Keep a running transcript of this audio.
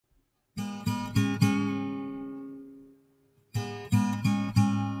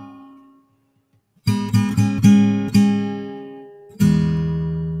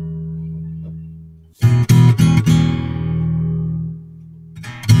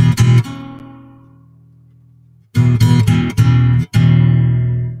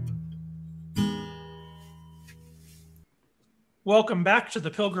Welcome back to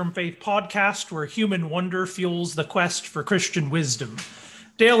the Pilgrim Faith Podcast, where human wonder fuels the quest for Christian wisdom.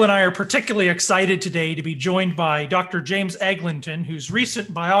 Dale and I are particularly excited today to be joined by Dr. James Eglinton, whose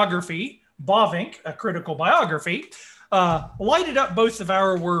recent biography, Bavinck, a critical biography, lighted up both of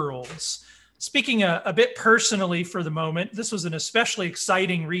our worlds. Speaking a bit personally for the moment, this was an especially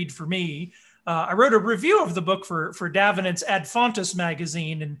exciting read for me. I wrote a review of the book for Bavinck's Ad Fontes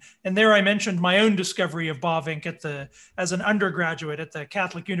magazine, and there I mentioned my own discovery of Bavinck as an undergraduate at the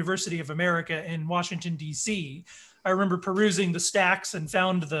Catholic University of America in Washington, D.C. I remember perusing the stacks and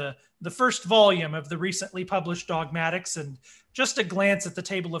found the first volume of the recently published Dogmatics, and just a glance at the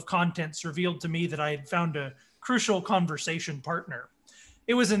table of contents revealed to me that I had found a crucial conversation partner.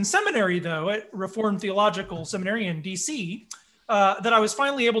 It was in seminary, though, at Reformed Theological Seminary in D.C., that I was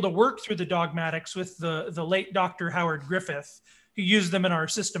finally able to work through the Dogmatics with the late Dr. Howard Griffith, who used them in our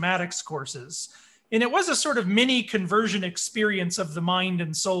systematics courses. And it was a sort of mini conversion experience of the mind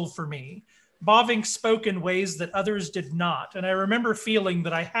and soul for me. Bavinck spoke in ways that others did not, and I remember feeling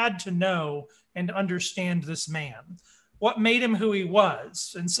that I had to know and understand this man, what made him who he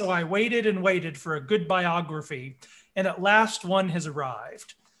was. And so I waited and waited for a good biography, and at last one has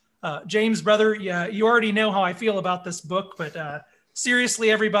arrived. James, brother, yeah, you already know how I feel about this book, but seriously,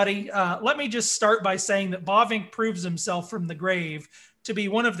 everybody, let me just start by saying that Bavinck proves himself from the grave to be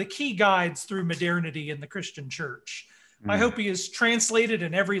one of the key guides through modernity in the Christian church. I hope he is translated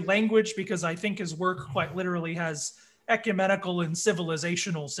in every language, because I think his work quite literally has ecumenical and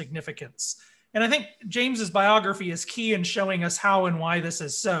civilizational significance. And I think James's biography is key in showing us how and why this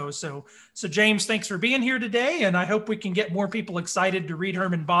is so. So James, thanks for being here today. And I hope we can get more people excited to read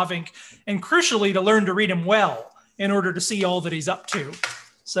Herman Bavinck, and crucially to learn to read him well in order to see all that he's up to.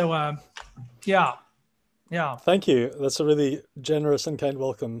 So, yeah. Thank you. That's a really generous and kind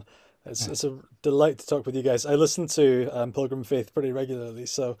welcome. It's a delight to talk with you guys. I listen to Pilgrim Faith pretty regularly,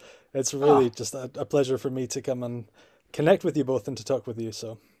 so it's really just a pleasure for me to come and connect with you both and to talk with you.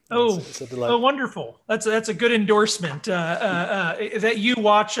 So. It's a delight. Oh, wonderful. That's a good endorsement. That you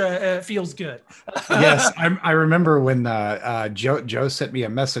watch feels good. Yes, I remember when Joe sent me a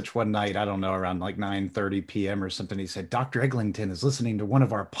message one night, I don't know, around like 9:30 p.m. or something. He said, Dr. Eglinton is listening to one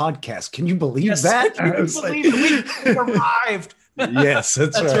of our podcasts. Can you believe that? Can you believe we arrived? Yes,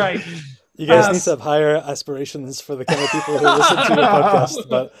 that's right. You guys need to have higher aspirations for the kind of people who listen to your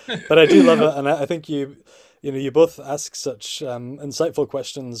podcast, but I do love it, and I think you both ask such insightful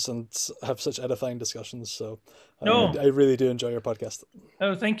questions and have such edifying discussions. So I really do enjoy your podcast.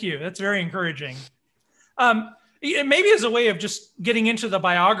 Oh, thank you. That's very encouraging. Maybe as a way of just getting into the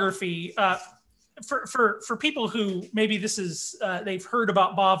biography, for people who maybe this is, they've heard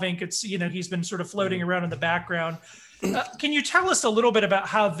about Bavinck, it's, he's been sort of floating around in the background. Can you tell us a little bit about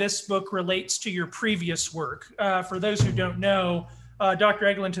how this book relates to your previous work? For those who don't know, Dr.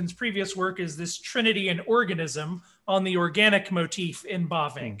 Eglinton's previous work is this Trinity and Organism on the organic motif in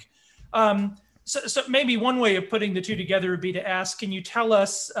Bavinck. So maybe one way of putting the two together would be to ask, can you tell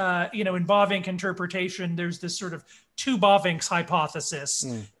us, in Bavinck interpretation, there's this sort of two Bavinck's hypothesis,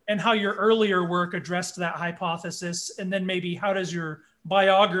 and how your earlier work addressed that hypothesis, and then maybe how does your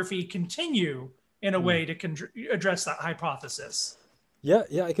biography continue in a way to address that hypothesis? Yeah,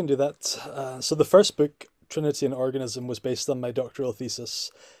 I can do that. So the first book, Trinity and Organism, was based on my doctoral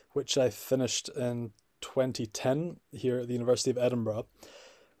thesis, which I finished in 2010 here at the University of Edinburgh.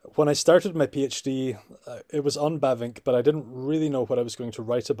 When I started my PhD, it was on Bavinck, but I didn't really know what I was going to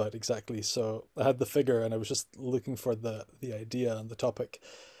write about exactly. So I had the figure and I was just looking for the idea and the topic.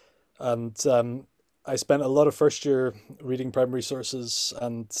 And I spent a lot of first year reading primary sources,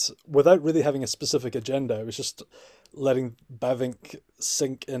 and without really having a specific agenda, I was just letting Bavinck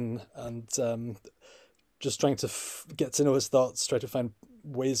sink in and just trying to get to know his thoughts, try to find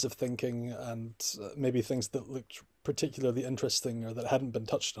ways of thinking, and maybe things that looked particularly interesting or that hadn't been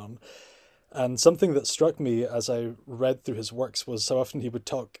touched on. And something that struck me as I read through his works was how often he would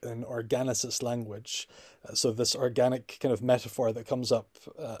talk in organicist language. So this organic kind of metaphor that comes up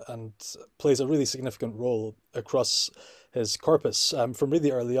and plays a really significant role across his corpus from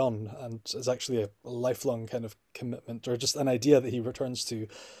really early on, and is actually a lifelong kind of commitment, or just an idea that he returns to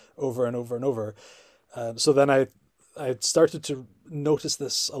over and over and over. So then I started to notice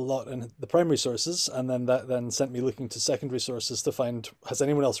this a lot in the primary sources, and then that then sent me looking to secondary sources to find, has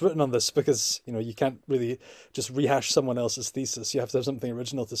anyone else written on this? Because, you can't really just rehash someone else's thesis. You have to have something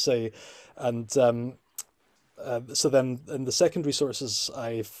original to say. And so then in the secondary sources,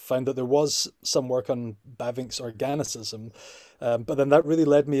 I found that there was some work on Bavinck's organicism, but then that really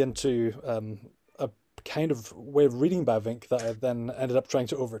led me into a kind of way of reading Bavinck that I then ended up trying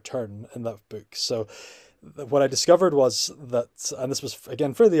to overturn in that book. So what I discovered was that, and this was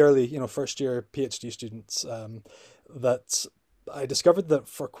again fairly early, first year PhD students, that I discovered that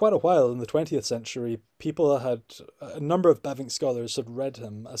for quite a while in the 20th century, a number of Bavinck scholars had read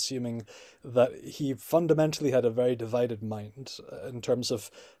him, assuming that he fundamentally had a very divided mind in terms of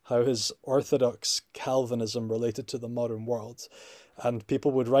how his orthodox Calvinism related to the modern world. And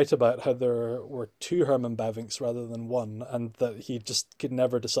people would write about how there were two Herman Bavincks rather than one, and that he just could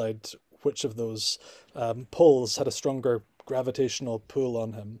never decide which of those poles had a stronger gravitational pull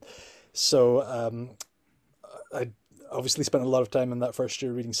on him. So I obviously spent a lot of time in that first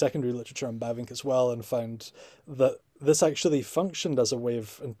year reading secondary literature on Bavinck as well, and found that this actually functioned as a way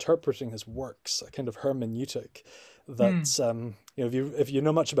of interpreting his works, a kind of hermeneutic. That if you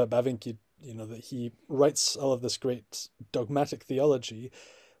know much about Bavinck, you know that he writes all of this great dogmatic theology,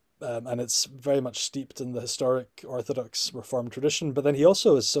 and it's very much steeped in the historic Orthodox Reformed tradition. But then he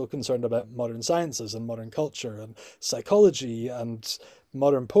also is so concerned about modern sciences and modern culture and psychology and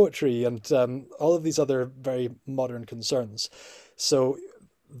modern poetry and all of these other very modern concerns. So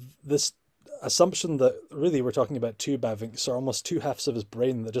this assumption that really we're talking about two Bavincks, or almost two halves of his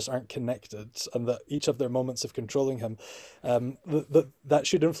brain that just aren't connected, and that each of their moments of controlling him, that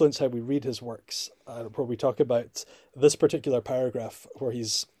should influence how we read his works, where we talk about this particular paragraph where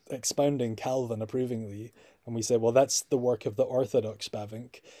he's expounding Calvin approvingly, and we say, well, that's the work of the Orthodox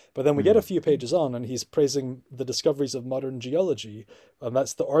Bavinck. But then we get a few pages on and he's praising the discoveries of modern geology, and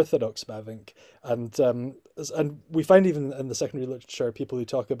that's the Orthodox Bavinck. And we find even in the secondary literature people who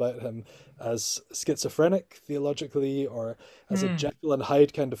talk about him as schizophrenic theologically, or as a Jekyll and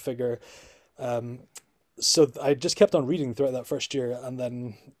Hyde kind of figure. So I just kept on reading throughout that first year, and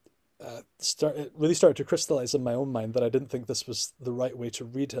then it really started to crystallize in my own mind that I didn't think this was the right way to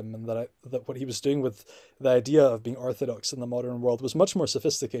read him, and that what he was doing with the idea of being orthodox in the modern world was much more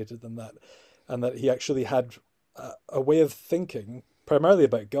sophisticated than that, and that he actually had a way of thinking primarily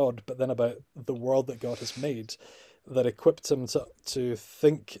about God, but then about the world that God has made, that equipped him to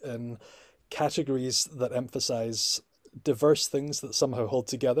think in categories that emphasize diverse things that somehow hold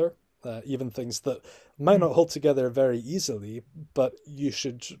together, even things that might not hold together very easily, but you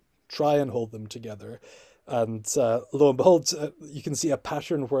should try and hold them together. And lo and behold, you can see a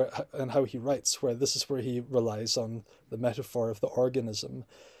pattern in how he writes, where this is where he relies on the metaphor of the organism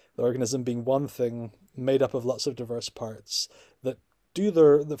being one thing made up of lots of diverse parts that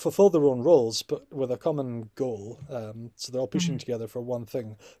fulfill their own roles, but with a common goal. So they're all pushing together for one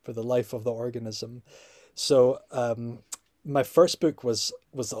thing, for the life of the organism. So my first book was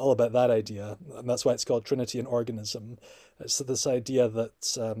all about that idea, and that's why it's called Trinity and Organism. It's this idea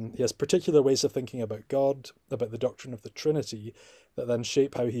that he has particular ways of thinking about God, about the doctrine of the Trinity, that then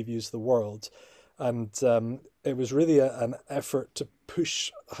shape how he views the world. And it was really an effort to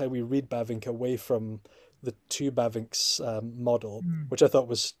push how we read Bavinck away from the two Bavincks model, which I thought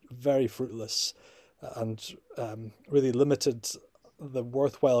was very fruitless and really limited the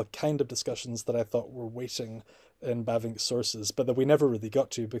worthwhile kind of discussions that I thought were waiting in Bavinck's sources, but that we never really got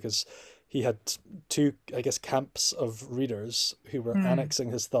to, because he had two, I guess, camps of readers who were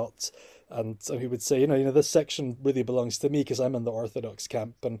annexing his thoughts. And so he would say, this section really belongs to me because I'm in the Orthodox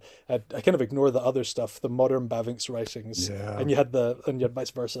camp, and I kind of ignore the other stuff, the modern Bavinck's writings. Yeah. And you had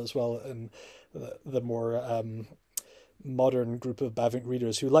vice versa as well, in the more modern group of Bavinck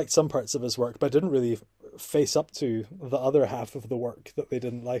readers who liked some parts of his work, but didn't really face up to the other half of the work that they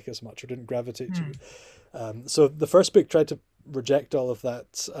didn't like as much or didn't gravitate to. So the first book tried to reject all of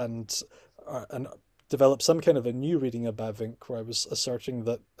that and develop some kind of a new reading of Bavinck, where I was asserting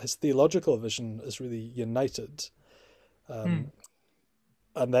that his theological vision is really united.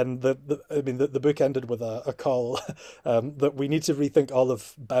 And then the book ended with a call that we need to rethink all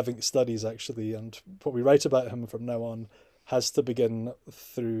of Bavinck's studies, actually, and what we write about him from now on has to begin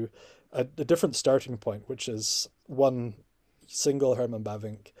through a different starting point, which is one single Herman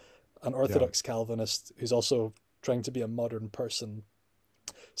Bavinck, an Orthodox Calvinist who's also trying to be a modern person.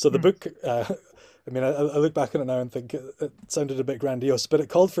 So the book, I look back on it now and think it sounded a bit grandiose, but it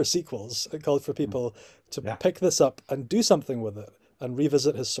called for sequels. It called for people to pick this up and do something with it, and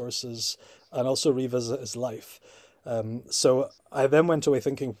revisit his sources, and also revisit his life. So I then went away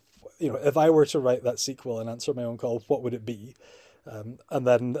thinking, if I were to write that sequel and answer my own call, what would it be? And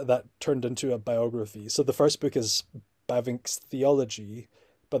then that turned into a biography. So the first book is Bavinck's theology,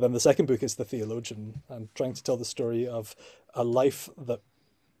 but then the second book is The Theologian, and trying to tell the story of a life that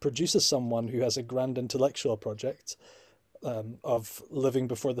produces someone who has a grand intellectual project of living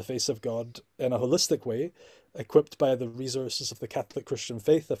before the face of God in a holistic way, equipped by the resources of the Catholic Christian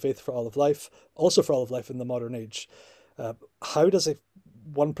faith, a faith for all of life, also for all of life in the modern age. How does a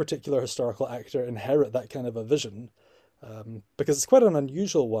one particular historical actor inherit that kind of a vision, because it's quite an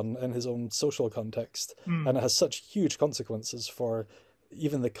unusual one in his own social context, and it has such huge consequences for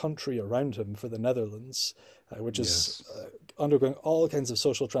even the country around him, for the Netherlands, which is undergoing all kinds of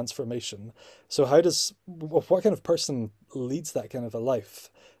social transformation. So what kind of person leads that kind of a life?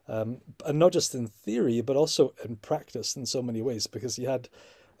 And not just in theory, but also in practice in so many ways, because he had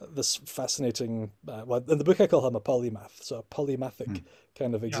this fascinating, well, in the book I call him a polymath, so a polymathic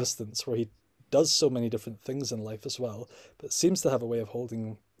kind of existence where he does so many different things in life as well, but seems to have a way of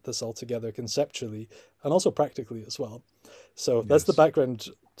holding this all together conceptually and also practically as well. So that's the background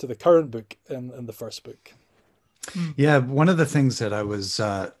to the current book and the first book. Yeah, one of the things that I was,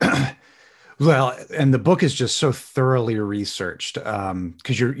 well, and the book is just so thoroughly researched,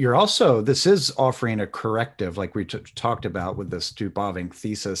 because you're also, this is offering a corrective, like we talked about with this to Bavinck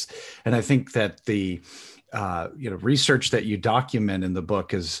thesis. And I think that the research that you document in the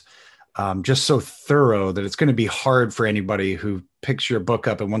book is just so thorough that it's going to be hard for anybody who picks your book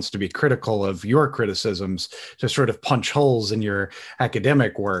up and wants to be critical of your criticisms to sort of punch holes in your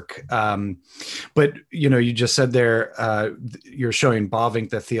academic work. But, you just said there, you're showing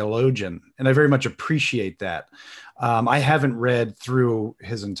Bavinck the theologian, and I very much appreciate that. I haven't read through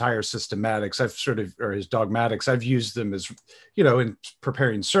his entire systematics. Or his dogmatics. I've used them as, in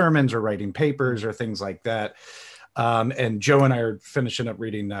preparing sermons or writing papers or things like that. And Joe and I are finishing up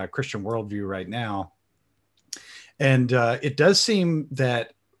reading Christian Worldview right now. And it does seem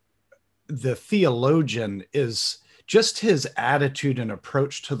that the theologian is just his attitude and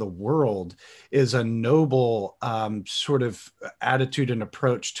approach to the world is a noble sort of attitude and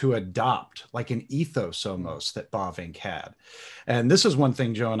approach to adopt, like an ethos almost that Bavinck had. And this is one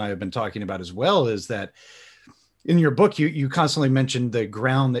thing Joe and I have been talking about as well, is that in your book, you constantly mentioned the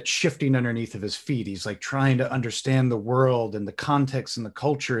ground that's shifting underneath of his feet. He's like trying to understand the world, and the context and the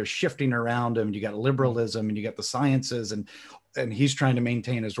culture is shifting around him. You got liberalism and you got the sciences, and he's trying to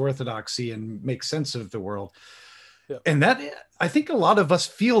maintain his orthodoxy and make sense of the world. Yeah. And that, I think a lot of us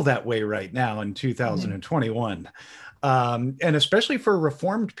feel that way right now in 2021. And especially for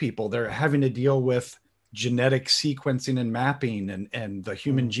Reformed people, they're having to deal with genetic sequencing and mapping and the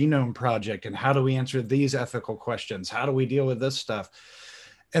Human Genome Project, and how do we answer these ethical questions? How do we deal with this stuff?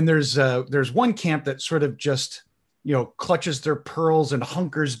 And there's one camp that sort of just clutches their pearls and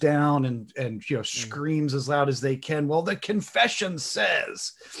hunkers down and screams as loud as they can. Well, the confession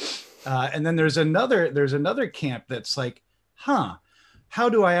says, and then there's another camp that's like, how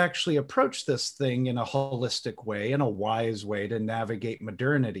do I actually approach this thing in a holistic way, in a wise way to navigate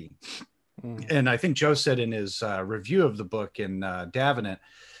modernity? And I think Joe said in his review of the book in Davenant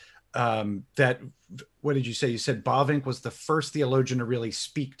that, what did you say? You said Bavinck was the first theologian to really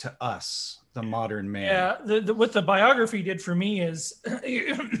speak to us, the modern man. Yeah, what the biography did for me is,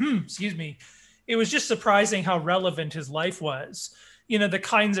 excuse me, it was just surprising how relevant his life was. The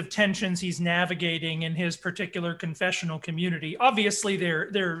kinds of tensions he's navigating in his particular confessional community. Obviously,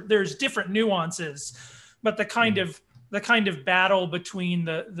 there's different nuances, but the kind of battle between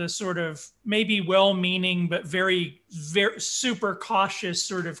the sort of maybe well-meaning but very, very super cautious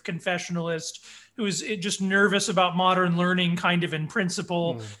sort of confessionalist who is just nervous about modern learning kind of in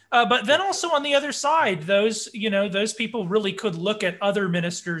principle. But then also on the other side, those people really could look at other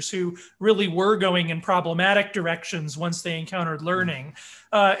ministers who really were going in problematic directions once they encountered learning.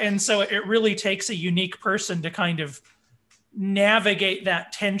 And so it really takes a unique person to kind of navigate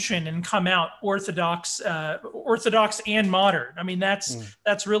that tension and come out orthodox and modern. I mean, that's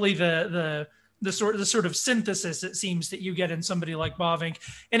really the sort of synthesis, it seems, that you get in somebody like Bavinck.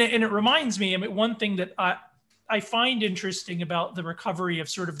 And it reminds me, one thing that I find interesting about the recovery of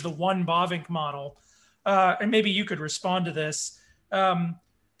sort of the one Bavinck model, and maybe you could respond to this.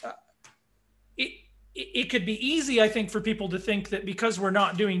 It could be easy, I think, for people to think that because we're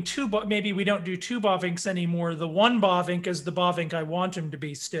not doing maybe we don't do two Bavincks anymore. The one Bavinck is the Bavinck I want him to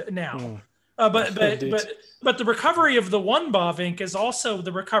be now. But the recovery of the one Bavinck is also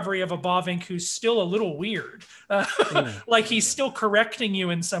the recovery of a Bavinck who's still a little weird. Like he's still correcting you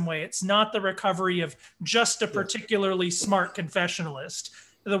in some way. It's not the recovery of just a particularly smart confessionalist.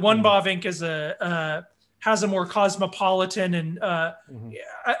 The one Bavinck is has a more cosmopolitan and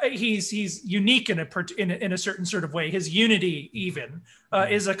he's unique in a certain sort of way. His unity even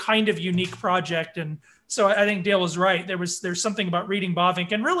is a kind of unique project. And so I think Dale was right. There's something about reading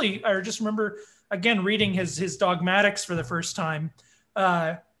Bavinck, and really, I just remember again reading his dogmatics for the first time.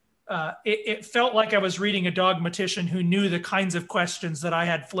 It felt like I was reading a dogmatician who knew the kinds of questions that I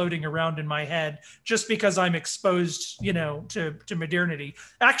had floating around in my head, just because I'm exposed, to modernity.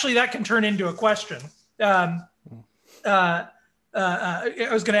 Actually, that can turn into a question. I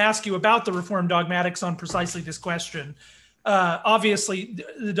was going to ask you about the Reformed dogmatics on precisely this question. Obviously,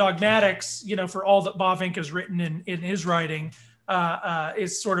 the dogmatics, for all that Bavinck has written in his writing,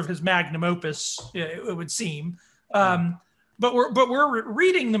 is sort of his magnum opus, it would seem. But we're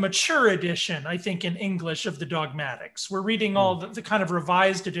reading the mature edition, I think, in English of the dogmatics. We're reading all the kind of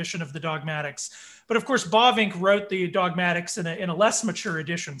revised edition of the dogmatics. But of course, Bavinck wrote the dogmatics in a less mature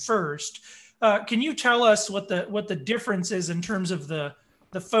edition first. Can you tell us what the difference is in terms of the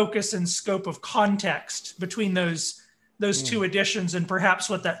focus and scope of context between those two editions, and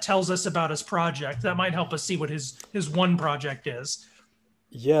perhaps what that tells us about his project? That might help us see what his one project is.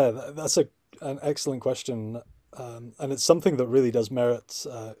 Yeah, that's an excellent question. And it's something that really does merit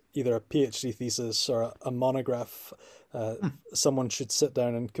either a PhD thesis or a monograph. Someone should sit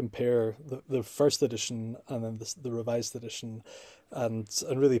down and compare the first edition and then the revised edition, and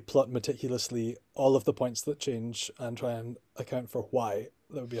really plot meticulously all of the points that change and try and account for why.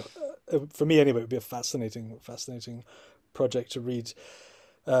 That would be, for me anyway, it would be a fascinating project to read.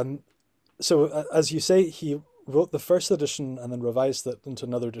 So as you say, he wrote the first edition and then revised it into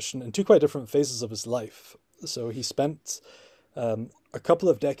another edition in two quite different phases of his life. So he spent a couple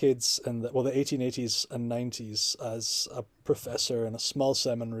of decades in the 1880s and 90s as a professor in a small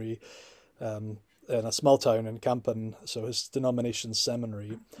seminary in a small town in Kampen, so his denomination's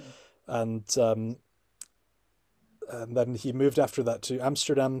seminary. And then he moved after that to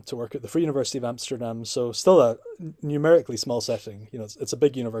Amsterdam to work at the Free University of Amsterdam. So still a numerically small setting. It's a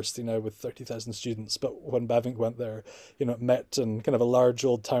big university now with 30,000 students. But when Bavinck went there, it met in kind of a large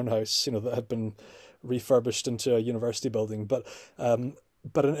old townhouse, that had been refurbished into a university building, but an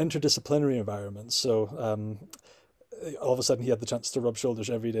interdisciplinary environment. So all of a sudden he had the chance to rub shoulders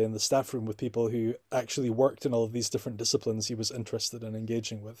every day in the staff room with people who actually worked in all of these different disciplines he was interested in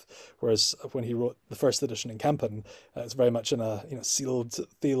engaging with. Whereas when he wrote the first edition in Kampen, it's very much in a sealed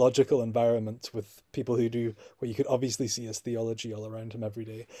theological environment with people who do what you could obviously see as theology all around him every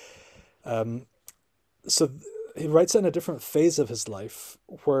day. So he writes it in a different phase of his life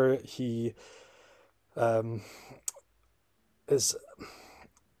where he is,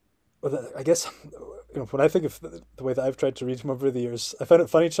 I guess, when I think of the way that I've tried to read him over the years, I find it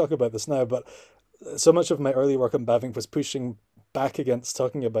funny to talk about this now, but so much of my early work on Bavinck was pushing back against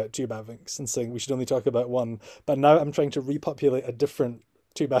talking about two Bavincks and saying we should only talk about one. But now I'm trying to repopulate a different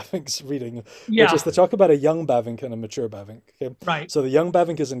two Bavincks reading, which is to talk about a young Bavinck and a mature Bavinck. Okay? Right. So the young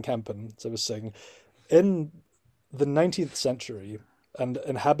Bavinck is in Kampen, as I was saying. In the 19th century, and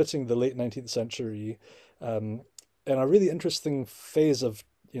inhabiting the late 19th century, in a really interesting phase of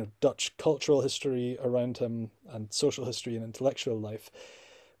Dutch cultural history around him and social history and intellectual life.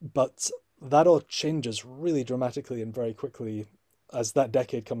 But that all changes really dramatically and very quickly as that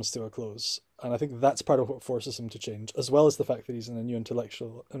decade comes to a close. And I think that's part of what forces him to change, as well as the fact that he's in a new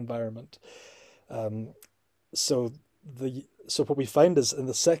intellectual environment. So what we find is in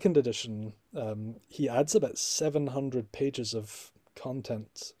the second edition, he adds about 700 pages of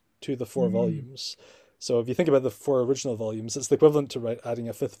content to the four volumes. So if you think about the four original volumes, it's the equivalent to adding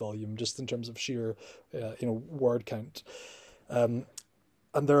a fifth volume, just in terms of sheer, word count. And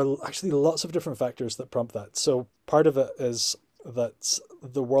there are actually lots of different factors that prompt that. So part of it is that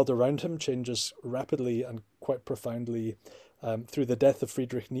the world around him changes rapidly and quite profoundly through the death of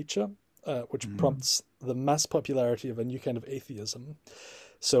Friedrich Nietzsche, which prompts the mass popularity of a new kind of atheism.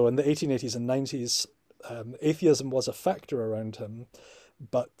 So in the 1880s and 90s, atheism was a factor around him,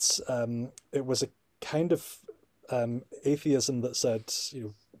 but it was a kind of atheism that said,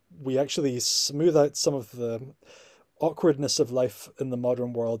 we actually smooth out some of the awkwardness of life in the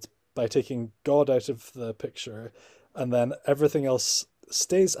modern world by taking God out of the picture, and then everything else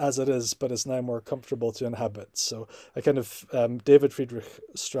stays as it is, but is now more comfortable to inhabit. So a kind of David Friedrich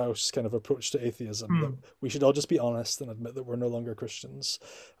Strauss kind of approach to atheism, that we should all just be honest and admit that we're no longer Christians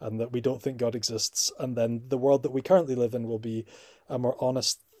and that we don't think God exists. And then the world that we currently live in will be a more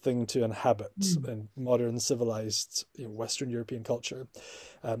honest thing to inhabit in modern civilized Western European culture.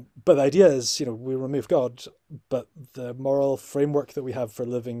 But the idea is, we remove God, but the moral framework that we have for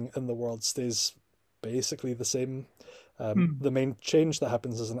living in the world stays basically the same. The main change that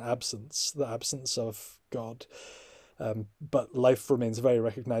happens is the absence of God, but life remains very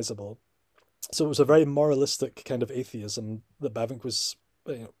recognizable. So it was a very moralistic kind of atheism that Bavinck was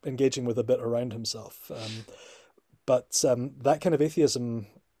engaging with a bit around himself. But that kind of atheism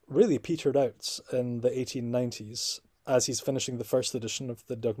really petered out in the 1890s as he's finishing the first edition of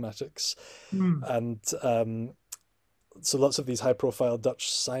the Dogmatics. And so lots of these high-profile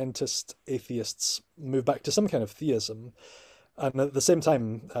Dutch scientist atheists move back to some kind of theism. And at the same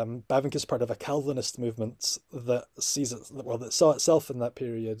time, Bavinck is part of a Calvinist movement that sees it, well, that saw itself in that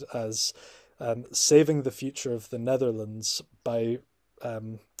period as saving the future of the Netherlands by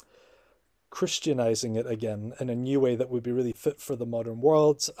Christianizing it again in a new way that would be really fit for the modern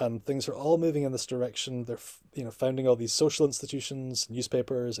world. And things are all moving in this direction. They're, founding all these social institutions,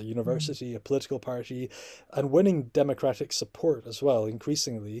 newspapers, a university, a political party, and winning democratic support as well,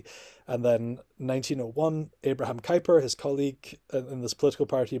 increasingly. And then 1901, Abraham Kuyper, his colleague in this political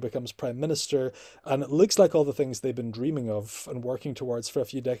party, becomes prime minister. And it looks like all the things they've been dreaming of and working towards for a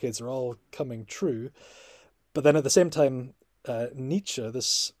few decades are all coming true. But then at the same time, Nietzsche,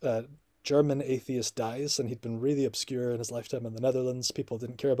 this German atheist, dies, and he'd been really obscure in his lifetime in the Netherlands. People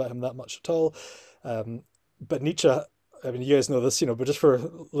didn't care about him that much at all. But Nietzsche, I mean, you guys know this, but just for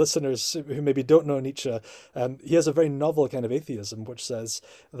listeners who maybe don't know Nietzsche, he has a very novel kind of atheism, which says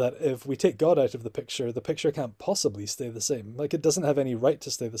that if we take God out of the picture can't possibly stay the same. Like, it doesn't have any right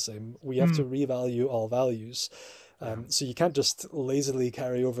to stay the same. We have to revalue all values. So you can't just lazily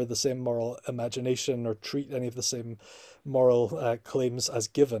carry over the same moral imagination or treat any of the same moral claims as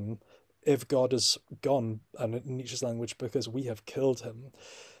given if God is gone, and in Nietzsche's language, because we have killed him.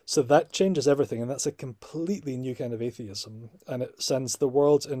 So that changes everything, and that's a completely new kind of atheism, and it sends the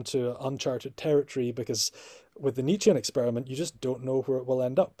world into uncharted territory, because with the Nietzschean experiment, you just don't know where it will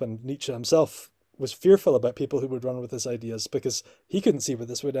end up. And Nietzsche himself was fearful about people who would run with his ideas, because he couldn't see where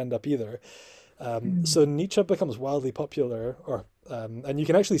this would end up either. So Nietzsche becomes wildly popular, and you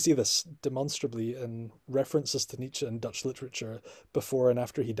can actually see this demonstrably in references to Nietzsche in Dutch literature before and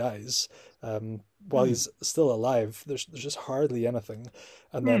after he dies. While he's still alive, there's just hardly anything.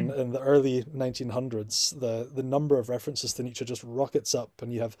 And then in the early 1900s, the number of references to Nietzsche just rockets up,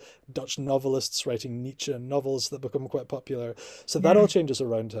 and you have Dutch novelists writing Nietzsche novels that become quite popular. So that all changes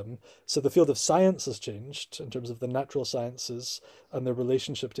around him. So the field of science has changed in terms of the natural sciences and their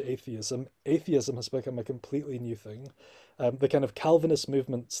relationship to atheism. Atheism has become a completely new thing. The kind of Calvinist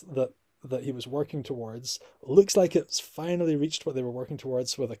movement that he was working towards looks like it's finally reached what they were working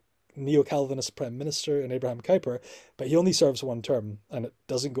towards with a neo-Calvinist prime minister in Abraham Kuyper, but he only serves one term, and it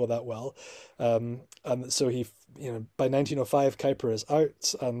doesn't go that well. And so he, by 1905, Kuyper is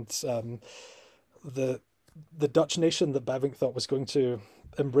out, and the Dutch nation that Bavinck thought was going to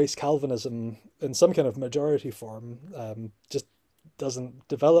embrace Calvinism in some kind of majority form just doesn't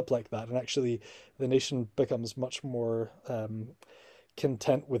develop like that, and actually the nation becomes much more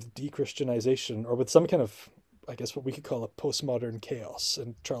content with de-Christianization, or with some kind of, I guess, what we could call a postmodern chaos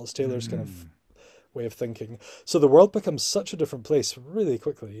in Charles Taylor's kind of way of thinking. So the world becomes such a different place really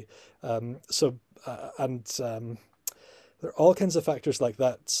quickly. There are all kinds of factors like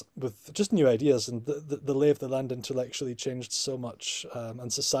that with just new ideas, and the lay of the land intellectually changed so much,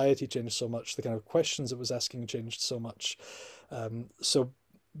 and society changed so much. The kind of questions it was asking changed so much. So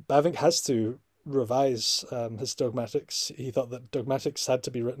Bavinck has to revise his dogmatics. He thought that dogmatics had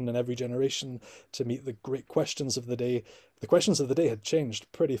to be written in every generation to meet the great questions of the day. The questions of the day had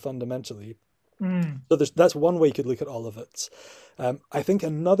changed pretty fundamentally. So that's one way you could look at all of it. I think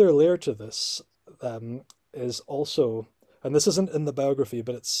another layer to this is also, and this isn't in the biography,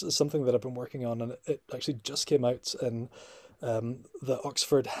 but it's something that I've been working on, and it actually just came out in the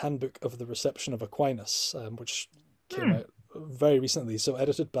Oxford Handbook of the Reception of Aquinas, which came out very recently, so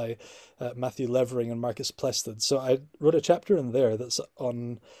edited by Matthew Levering and Marcus Plested. So I wrote a chapter in there that's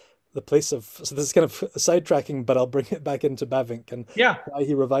on the place of, so this is kind of sidetracking, but I'll bring it back into Bavinck and why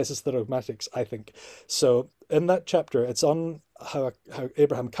he revises the dogmatics, I think. So in that chapter, it's on how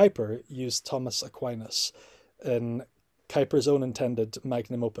Abraham Kuyper used Thomas Aquinas in Kuyper's own intended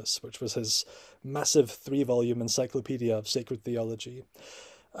magnum opus, which was his massive 3-volume encyclopedia of sacred theology.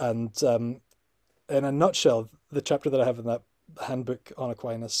 And in a nutshell, the chapter that I have in that handbook on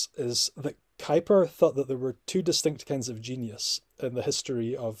Aquinas is that Kuyper thought that there were two distinct kinds of genius in the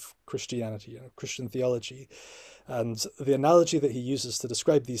history of Christianity and Christian theology. And the analogy that he uses to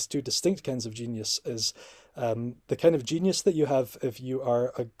describe these two distinct kinds of genius is the kind of genius that you have if you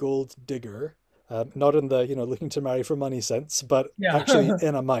are a gold digger, not in the, looking to marry for money sense, but actually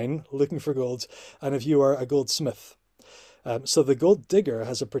in a mine looking for gold, and if you are a goldsmith. So the gold digger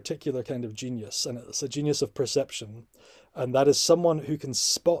has a particular kind of genius, and it's a genius of perception. And that is someone who can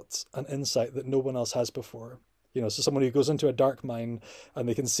spot an insight that no one else has before. So someone who goes into a dark mine and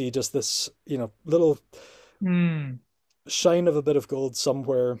they can see just this, little shine of a bit of gold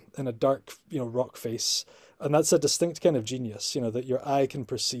somewhere in a dark, rock face. And that's a distinct kind of genius, that your eye can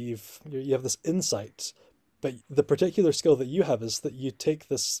perceive. You have this insight, but the particular skill that you have is that you take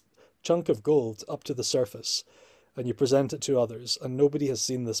this chunk of gold up to the surface and you present it to others, and nobody has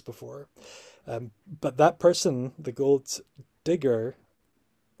seen this before. But that person, the gold digger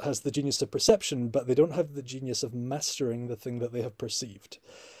has the genius of perception, but they don't have the genius of mastering the thing that they have perceived.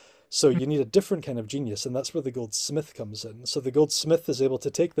 So you need a different kind of genius, and that's where the goldsmith comes in. So the goldsmith is able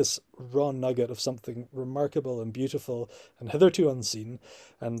to take this raw nugget of something remarkable and beautiful and hitherto unseen,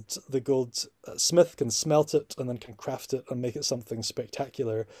 and the goldsmith can smelt it and then can craft it and make it something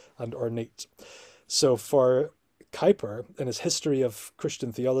spectacular and ornate. So for Kuyper, in his history of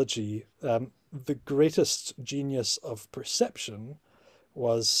Christian theology, the greatest genius of perception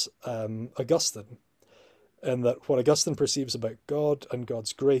was Augustine. And that what Augustine perceives about God and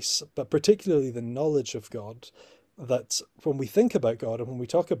God's grace, but particularly the knowledge of God, that when we think about God and when we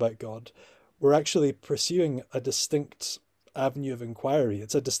talk about God, we're actually pursuing a distinct avenue of inquiry.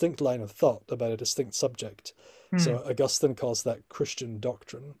 It's a distinct line of thought about a distinct subject. So Augustine calls that Christian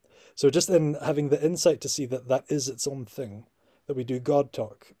doctrine. So just in having the insight to see that that is its own thing, that we do God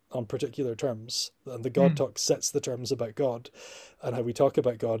talk on particular terms, and the God talk sets the terms about God and how we talk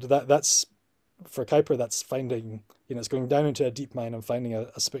about God, that's for Kuyper, that's finding, it's going down into a deep mine and finding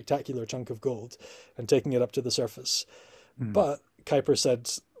a spectacular chunk of gold and taking it up to the surface. But Kuyper said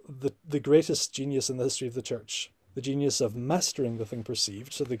the greatest genius in the history of the church, the genius of mastering the thing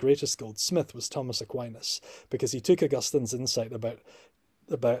perceived, so the greatest goldsmith was Thomas Aquinas, because he took Augustine's insight about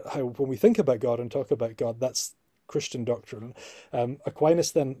how when we think about God and talk about God, that's Christian doctrine.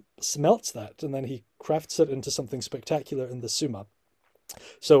 Aquinas then smelts that, and then he crafts it into something spectacular in the Summa.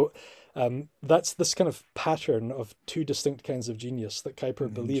 So that's this kind of pattern of two distinct kinds of genius that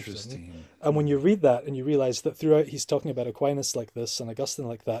Kuyper believed in. And when you read that and you realize that throughout he's talking about Aquinas like this and Augustine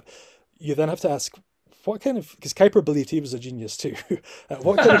like that, you then have to ask, what kind of, because Kuyper believed he was a genius too,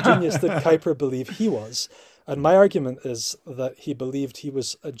 what kind of genius did Kuyper believe he was? And my argument is that he believed he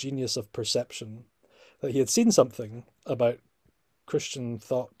was a genius of perception, that he had seen something about Christian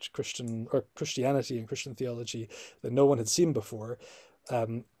thought, Christianity and Christian theology that no one had seen before.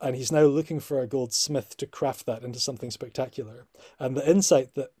 And he's now looking for a goldsmith to craft that into something spectacular. And the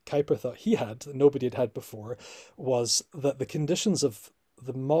insight that Kuyper thought he had, that nobody had had before, was that the conditions of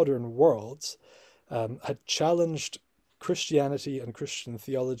the modern world had challenged Christianity and Christian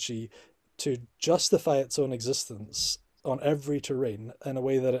theology to justify its own existence on every terrain in a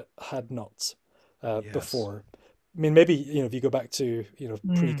way that it had not before. I mean, maybe, if you go back to,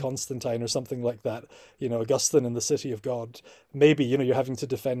 pre-Constantine or something like that, Augustine in the City of God, maybe, you're having to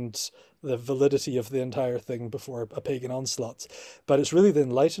defend the validity of the entire thing before a pagan onslaught. But it's really the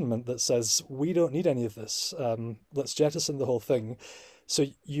Enlightenment that says, we don't need any of this. Let's jettison the whole thing. So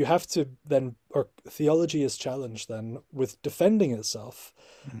you have to then, or theology is challenged then with defending itself.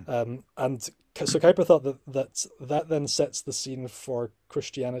 And so Kuyper thought that then sets the scene for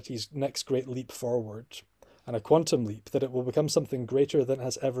Christianity's next great leap forward, and a quantum leap, that it will become something greater than it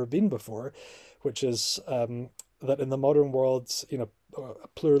has ever been before, which is that in the modern world, a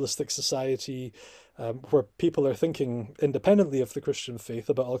pluralistic society where people are thinking independently of the Christian faith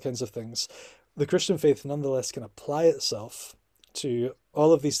about all kinds of things, the Christian faith nonetheless can apply itself to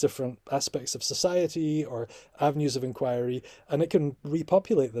all of these different aspects of society or avenues of inquiry, and it can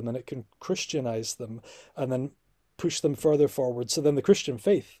repopulate them and it can Christianize them and then push them further forward. So then the Christian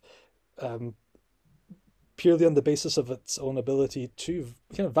faith, purely on the basis of its own ability to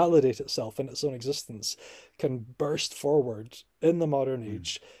kind of validate itself in its own existence, can burst forward in the modern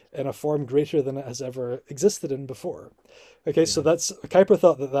age in a form greater than it has ever existed in before. Okay, so that's, Kuyper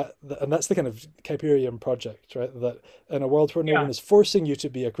thought that and that's the kind of Kuyperian project, right? That in a world where no one is forcing you to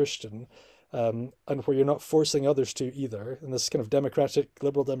be a Christian, and where you're not forcing others to either, in this kind of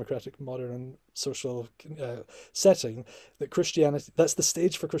liberal democratic, modern social setting, that Christianity, that's the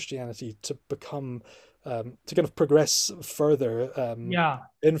stage for Christianity to become, to kind of progress further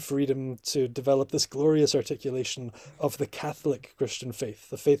in freedom, to develop this glorious articulation of the Catholic Christian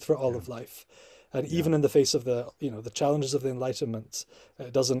faith, the faith for all of life. And even in the face of the challenges of the Enlightenment,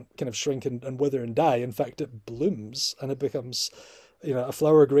 it doesn't kind of shrink and wither and die. In fact, it blooms and it becomes, a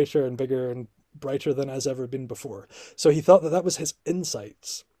flower greater and bigger and brighter than it has ever been before. So he thought that was his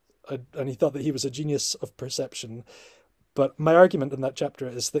insights, and he thought that he was a genius of perception. But my argument in that chapter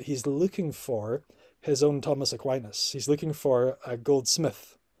is that he's looking for his own Thomas Aquinas. He's looking for a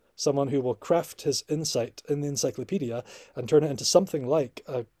goldsmith, someone who will craft his insight in the encyclopedia and turn it into something like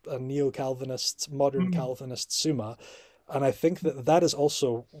a neo-Calvinist, modern Calvinist Summa. And I think that is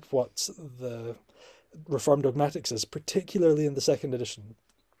also what the Reformed Dogmatics is, particularly in the second edition.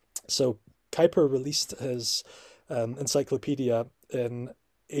 So Kuyper released his encyclopedia in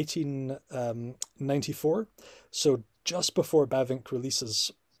 1894, so just before Bavinck releases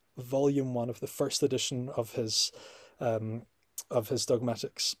volume 1 of the first edition of his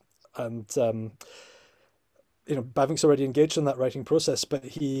dogmatics. And Bavinck's already engaged in that writing process, but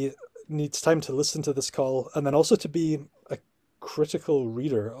he needs time to listen to this call and then also to be a critical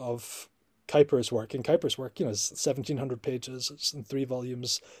reader of Kuyper's work. And Kuyper's work, is 1,700 pages. It's in 3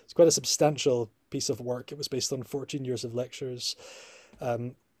 volumes. It's quite a substantial piece of work. It was based on 14 years of lectures.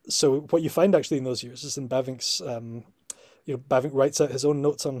 So what you find actually in those years is in Bavinck's, Bavinck writes out his own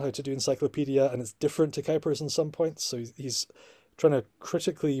notes on how to do encyclopedia, and it's different to Kuyper's in some points. So he's trying to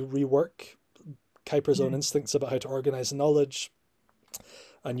critically rework Kuyper's own instincts about how to organize knowledge.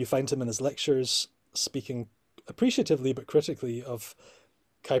 And you find him in his lectures speaking appreciatively but critically of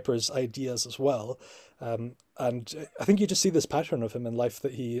Kuyper's ideas as well. And I think you just see this pattern of him in life,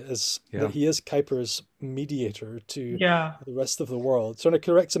 that he is Kuyper's mediator to the rest of the world, trying to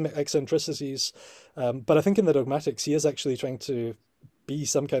correct some eccentricities. But I think in the dogmatics, he is actually trying to be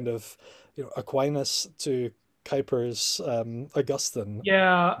some kind of Aquinas to Kuyper's Augustine.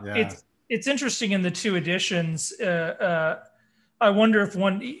 It's interesting in the 2 editions. I wonder if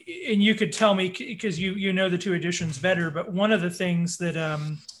one, and you could tell me because you know the 2 editions better, but one of the things that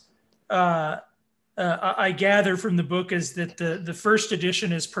I gather from the book is that the first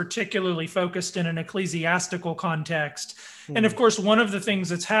edition is particularly focused in an ecclesiastical context. And of course, one of the things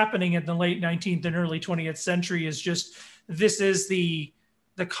that's happening in the late 19th and early 20th century is just, this is the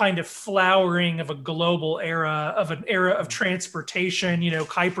kind of flowering of a global era, of an era of transportation.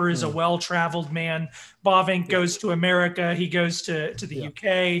 Kuyper is a well-traveled man. Bavinck goes to America. He goes to the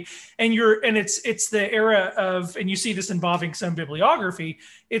UK, and it's the era of, and you see this in Bavinck's own bibliography,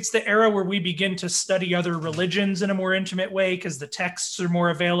 it's the era where we begin to study other religions in a more intimate way because the texts are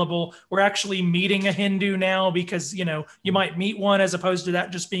more available. We're actually meeting a Hindu now because, you might meet one as opposed to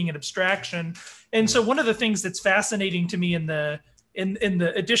that just being an abstraction. And so one of the things that's fascinating to me in the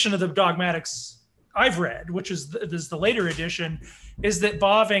edition of the dogmatics I've read, which is the later edition, is that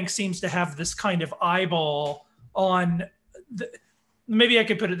Bavinck seems to have this kind of eyeball on maybe I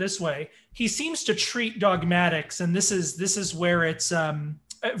could put it this way. He seems to treat dogmatics, and this is where it's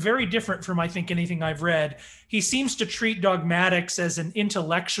very different from, I think, anything I've read. He seems to treat dogmatics as an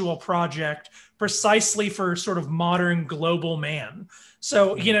intellectual project precisely for sort of modern global man.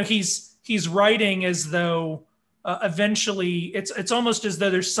 So, he's writing as though eventually it's almost as though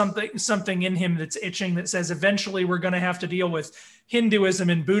there's something in him that's itching that says eventually we're going to have to deal with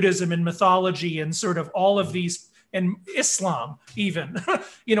Hinduism and Buddhism and mythology and sort of all of these, and Islam even,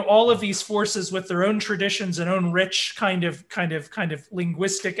 all of these forces with their own traditions and own rich kind of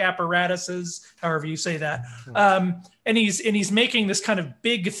linguistic apparatuses, however you say that. And he's making this kind of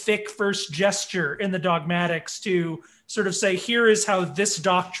big, thick first gesture in the dogmatics to sort of say, here is how this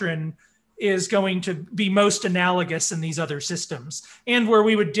doctrine is going to be most analogous in these other systems, and where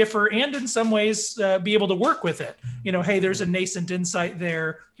we would differ, and in some ways be able to work with it. Hey, there's a nascent insight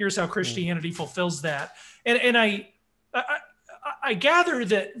there. Here's how Christianity fulfills that. And I gather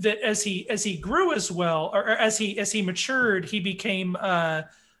that as he grew as well, or as he matured, he became. And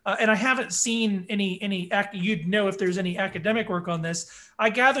I haven't seen any. You'd know if there's any academic work on this.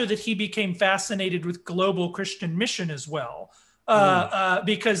 I gather that he became fascinated with global Christian mission as well.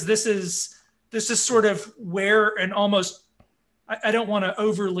 Because this is sort of where, and almost, I don't want to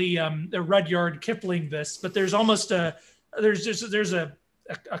overly Rudyard Kipling this, but there's almost there's a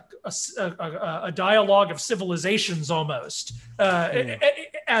dialogue of civilizations almost,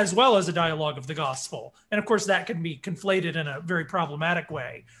 as well as a dialogue of the gospel, and of course that can be conflated in a very problematic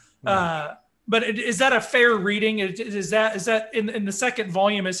way. But is that a fair reading? Is that in the second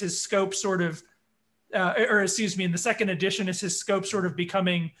volume, is his scope sort of? In the second edition, is his scope sort of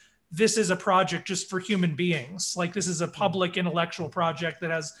becoming, this is a project just for human beings? Like, this is a public intellectual project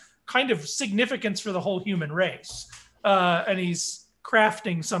that has kind of significance for the whole human race. And he's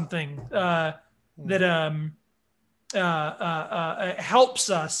crafting something that helps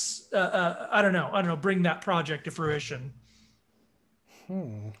us, I don't know, bring that project to fruition.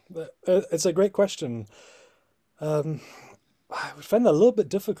 It's a great question. I would find that a little bit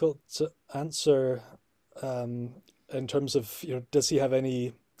difficult to answer in terms of, does he have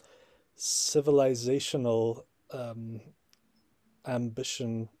any civilizational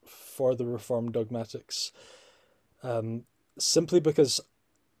ambition for the Reformed dogmatics? Simply because,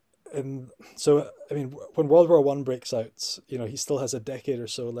 when World War I breaks out, he still has a decade or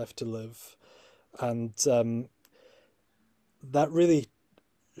so left to live, and that really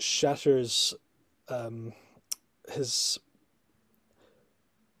shatters his.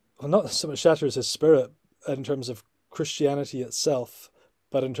 Well, not so much shatters his spirit in terms of Christianity itself,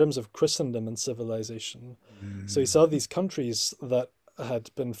 but in terms of Christendom and civilization. So he saw these countries that had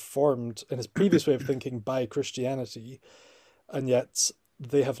been formed in his previous way of thinking by Christianity, and yet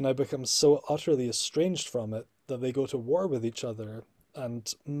they have now become so utterly estranged from it that they go to war with each other,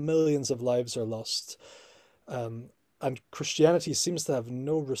 and millions of lives are lost. And Christianity seems to have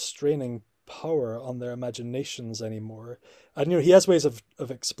no restraining power on their imaginations anymore. And he has ways of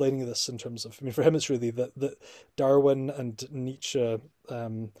explaining this in terms of, for him it's really that Darwin and Nietzsche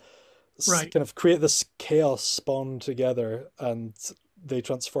kind of create this chaos spawn together, and they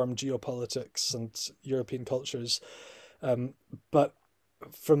transform geopolitics and European cultures. But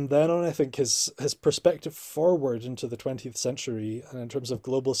from then on, I think his perspective forward into the 20th century and in terms of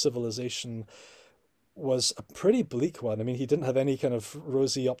global civilization was a pretty bleak one. I mean, he didn't have any kind of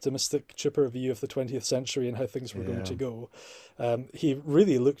rosy, optimistic, chipper view of the 20th century and how things were going to go. He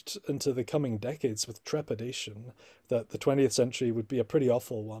really looked into the coming decades with trepidation, that the 20th century would be a pretty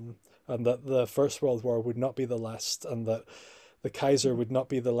awful one, and that the First World War would not be the last, and that the Kaiser would not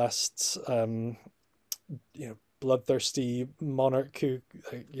be the last, bloodthirsty monarch who,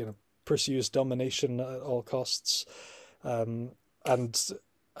 pursues domination at all costs. And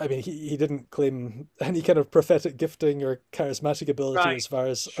I mean, he didn't claim any kind of prophetic gifting or charismatic ability as far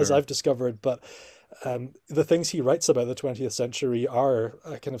as I've discovered, but the things he writes about the 20th century are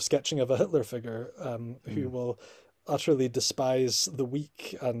a kind of sketching of a Hitler figure who will utterly despise the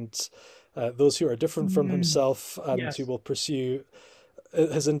weak and those who are different from himself, and who will pursue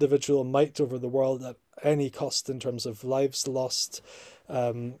his individual might over the world at any cost in terms of lives lost.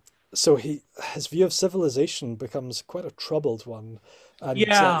 So his view of civilization becomes quite a troubled one. And he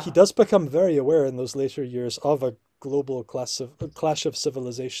does become very aware in those later years of a global clash of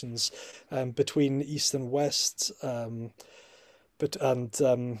civilizations between East and West, between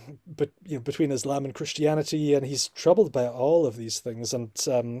Islam and Christianity, and he's troubled by all of these things. And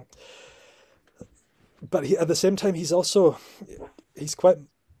but at the same time, he's quite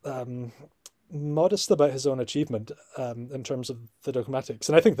modest about his own achievement in terms of the dogmatics.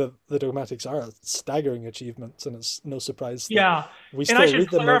 And I think that the dogmatics are a staggering achievement, and it's no surprise that we still read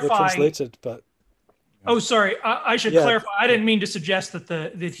them over translated. But oh, sorry, I should clarify. I didn't mean to suggest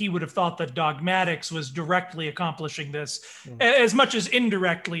that he would have thought that dogmatics was directly accomplishing this as much as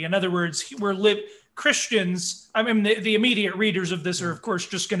indirectly. In other words, Christians, I mean, the immediate readers of this are, of course,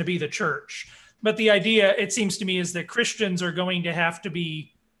 just going to be the church. But the idea, it seems to me, is that Christians are going to have to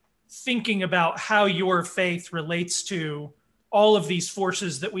be thinking about how your faith relates to all of these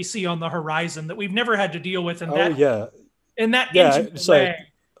forces that we see on the horizon that we've never had to deal with in that intimate way.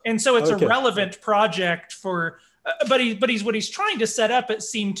 And so it's a relevant project for, but what he's trying to set up, it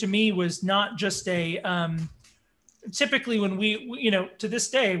seemed to me, was not just a, typically when we, to this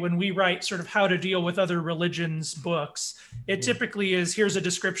day, when we write sort of how to deal with other religions books, it typically is, here's a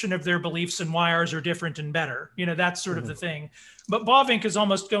description of their beliefs and why ours are different and better. That's sort of the thing. But Bavinck is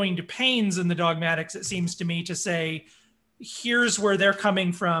almost going to pains in the dogmatics, it seems to me, to say, here's where they're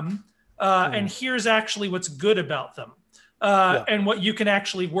coming from, and here's actually what's good about them, and what you can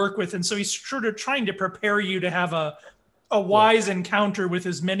actually work with. And so he's sort of trying to prepare you to have a wise encounter with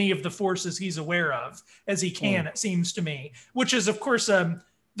as many of the forces he's aware of as he can, it seems to me, which is, of course,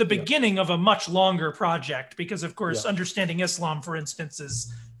 the beginning of a much longer project, because, of course, understanding Islam, for instance,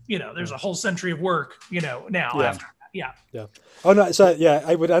 is, there's a whole century of work, now after that. Yeah. Oh, no. So,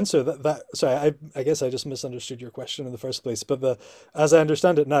 I would answer that. Sorry, I guess I just misunderstood your question in the first place. But as I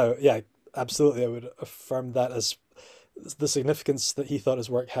understand it now, absolutely, I would affirm that as the significance that he thought his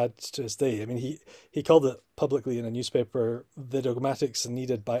work had to his day. I mean, he called it publicly in a newspaper, the dogmatics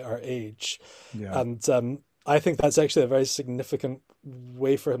needed by our age. And I think that's actually a very significant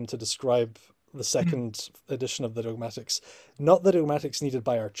way for him to describe the second edition of the dogmatics. Not the dogmatics needed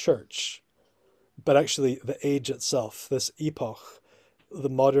by our church, but actually the age itself, this epoch, the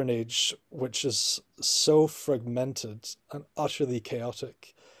modern age, which is so fragmented and utterly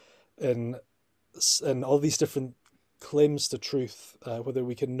chaotic in all these different claims to truth, whether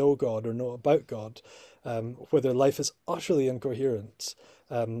we can know God or know about God, whether life is utterly incoherent,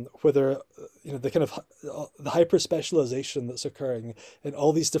 whether the kind of the hyper specialization that's occurring in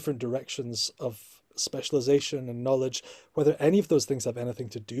all these different directions of specialization and knowledge, whether any of those things have anything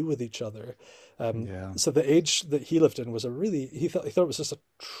to do with each other. So the age that he lived in was he thought it was just a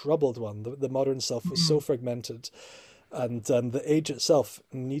troubled one. The modern self was so fragmented. And the age itself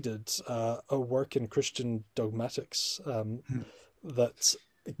needed a work in Christian dogmatics that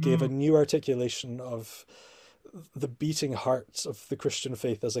gave a new articulation of the beating heart of the Christian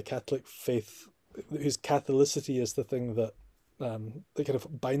faith as a Catholic faith, whose Catholicity is the thing that kind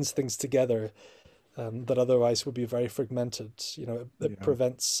of binds things together that otherwise would be very fragmented. It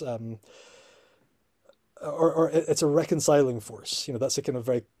prevents... Or it's a reconciling force. That's a kind of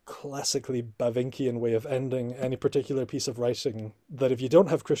very classically Bavinckian way of ending any particular piece of writing, that if you don't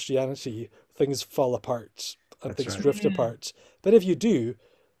have Christianity, things fall apart and That's things right. drift apart. But if you do,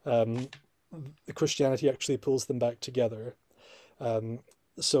 Christianity actually pulls them back together.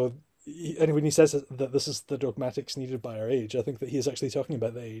 So, and when he says that this is the dogmatics needed by our age, I think that he is actually talking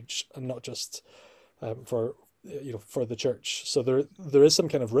about the age and not just for the church. So there is some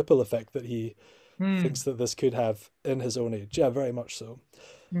kind of ripple effect that he thinks that this could have in his own age. Yeah, very much so.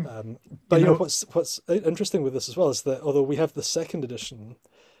 But what's interesting with this as well is that although we have the second edition,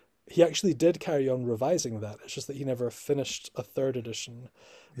 he actually did carry on revising that. It's just that he never finished a third edition.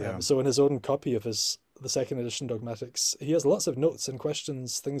 Yeah. So in his own copy of the second edition dogmatics, he has lots of notes and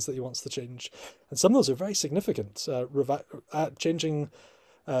questions, things that he wants to change, and some of those are very significant. Changing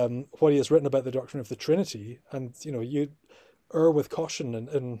what he has written about the doctrine of the Trinity, and you err with caution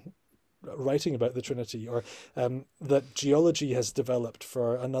in writing about the Trinity, or that geology has developed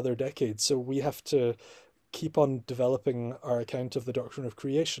for another decade, so we have to keep on developing our account of the doctrine of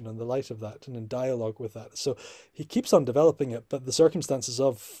creation in the light of that and in dialogue with that. So he keeps on developing it, but the circumstances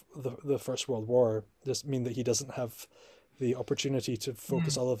of the First World War just mean that he doesn't have the opportunity to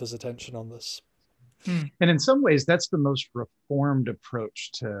focus all of his attention on this. And in some ways, that's the most reformed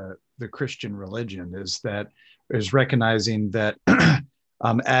approach to the Christian religion, is recognizing that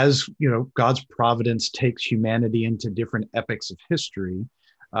as God's providence takes humanity into different epochs of history,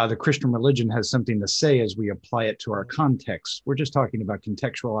 the Christian religion has something to say as we apply it to our context. We're just talking about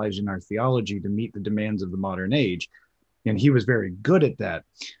contextualizing our theology to meet the demands of the modern age. And he was very good at that.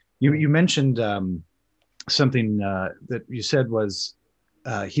 You mentioned something that you said was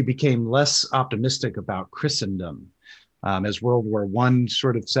he became less optimistic about Christendom as World War I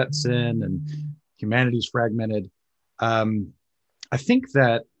sort of sets in and humanity's fragmented. I think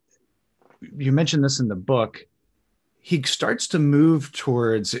that you mentioned this in the book. He starts to move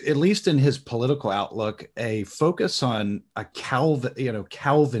towards, at least in his political outlook, a focus on a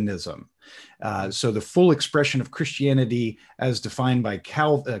Calvinism. So the full expression of Christianity as defined by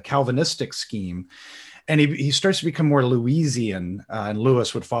Calvinistic scheme. And he starts to become more Lewisian, and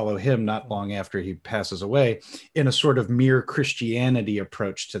Lewis would follow him not long after he passes away, in a sort of mere Christianity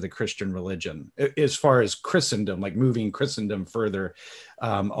approach to the Christian religion, as far as Christendom, like moving Christendom further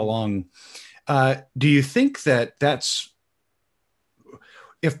along. Do you think that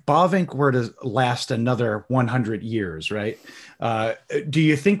if Bavinck were to last another 100 years, right? Do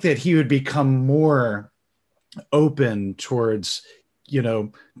you think that he would become more open towards,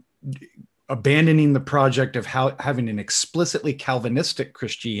 abandoning the project of having an explicitly Calvinistic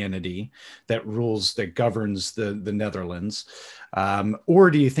Christianity that governs the Netherlands?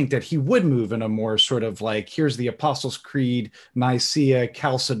 Or do you think that he would move in a more sort of like, here's the Apostles' Creed, Nicaea,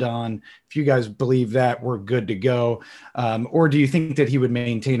 Chalcedon. If you guys believe that, we're good to go. Or do you think that he would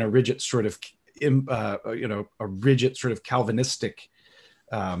maintain a rigid sort of, Calvinistic,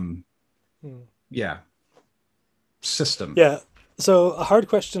 system? Yeah. So a hard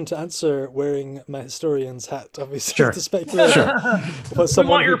question to answer wearing my historian's hat, obviously, sure. to speculate what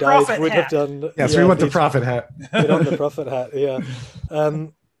someone who died would have done. Yes, we want the prophet hat. Put on the prophet hat, yeah. I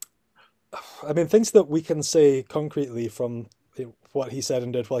mean, things that we can say concretely from what he said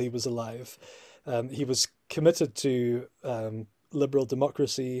and did while he was alive. He was committed to liberal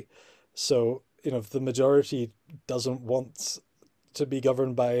democracy. So, if the majority doesn't want to be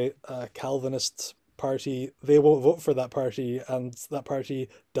governed by a Calvinist party, they won't vote for that party, and that party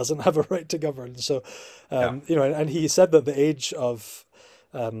doesn't have a right to govern. So, and he said that the age of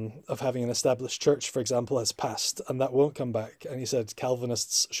having an established church, for example, has passed, and that won't come back. And he said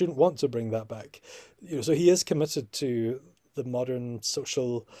Calvinists shouldn't want to bring that back. So he is committed to the modern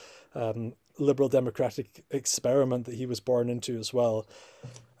social liberal democratic experiment that he was born into as well.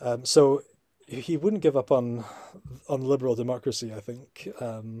 So he wouldn't give up on liberal democracy, I think.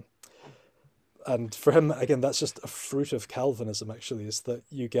 And for him, again, that's just a fruit of Calvinism, actually, is that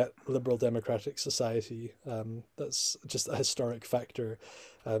you get liberal democratic society. That's just a historic factor.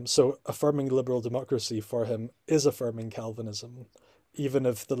 So affirming liberal democracy for him is affirming Calvinism, even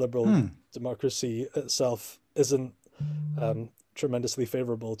if the liberal democracy itself isn't tremendously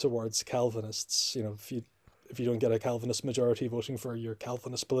favorable towards Calvinists. If you don't get a Calvinist majority voting for your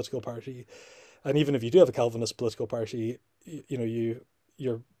Calvinist political party, and even if you do have a Calvinist political party,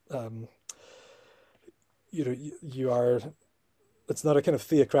 it's not a kind of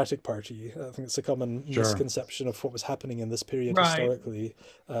theocratic party. I think it's a common misconception of what was happening in this period historically.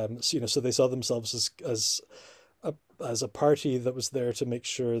 So they saw themselves as a party that was there to make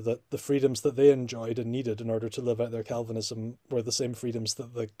sure that the freedoms that they enjoyed and needed in order to live out their Calvinism were the same freedoms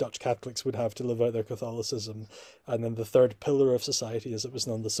that the Dutch Catholics would have to live out their Catholicism. And then the third pillar of society, as it was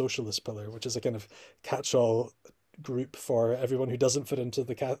known, the socialist pillar, which is a kind of catch-all group for everyone who doesn't fit into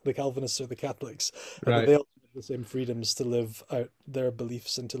the Calvinists or the Catholics. And they ultimately the same freedoms to live out their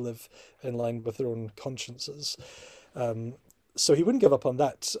beliefs and to live in line with their own consciences. So he wouldn't give up on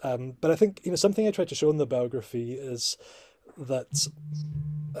that. But I think, something I tried to show in the biography is that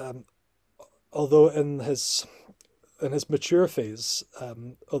although in his mature phase,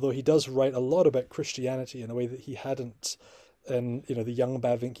 although he does write a lot about Christianity in a way that he hadn't in the young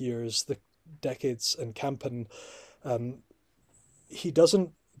Bavinck years, the decades in Kampen, he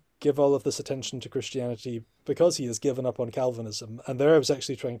doesn't give all of this attention to Christianity because he has given up on Calvinism. And there I was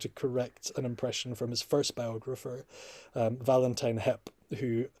actually trying to correct an impression from his first biographer, Valentine Hepp,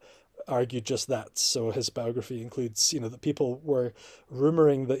 who argued just that. So his biography includes, that people were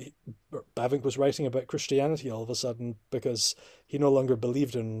rumoring that Bavinck was writing about Christianity all of a sudden because he no longer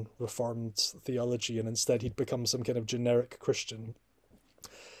believed in Reformed theology and instead he'd become some kind of generic Christian.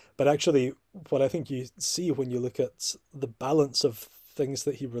 But actually, what I think you see when you look at the balance of things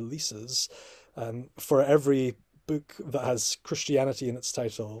that he releases, for every book that has Christianity in its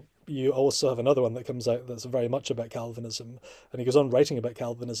title, you also have another one that comes out that's very much about Calvinism, and he goes on writing about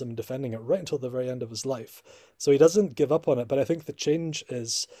Calvinism and defending it right until the very end of his life. So he doesn't give up on it, but I think the change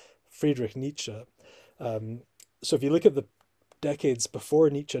is Friedrich Nietzsche. So if you look at the decades before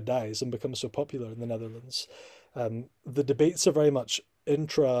Nietzsche dies and becomes so popular in the Netherlands, the debates are very much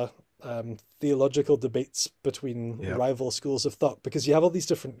intra theological debates between rival schools of thought, because you have all these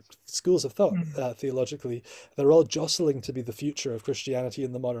different schools of thought theologically. They're all jostling to be the future of Christianity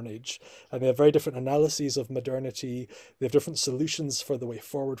in the modern age, and they have very different analyses of modernity. They have different solutions for the way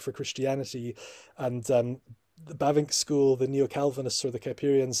forward for Christianity. And the Bavinck school, the Neo-Calvinists or the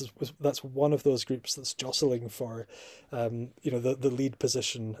Kuyperians, that's one of those groups that's jostling for the lead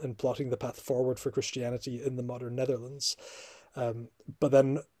position in plotting the path forward for Christianity in the modern Netherlands. But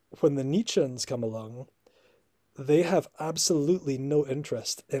then when the Nietzscheans come along, they have absolutely no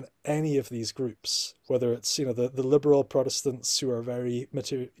interest in any of these groups, whether it's the liberal Protestants who are very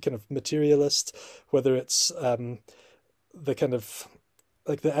materialist, whether it's the kind of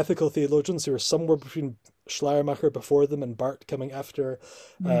like the ethical theologians who are somewhere between Schleiermacher before them and Barth coming after,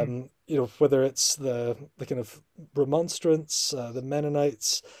 whether it's the kind of remonstrants, the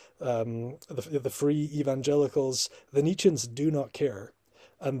Mennonites, the free evangelicals. The Nietzscheans do not care.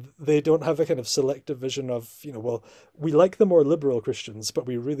 And they don't have a kind of selective vision of, we like the more liberal Christians, but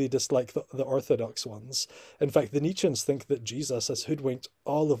we really dislike the orthodox ones. In fact, the Nietzscheans think that Jesus has hoodwinked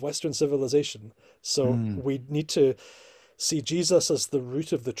all of Western civilization. So we need to see Jesus as the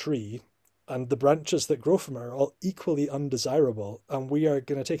root of the tree, and the branches that grow from it are all equally undesirable. And we are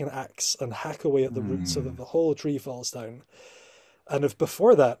going to take an axe and hack away at the root so that the whole tree falls down. And if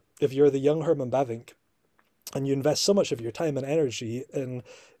before that, if you're the young Herman Bavinck, and you invest so much of your time and energy in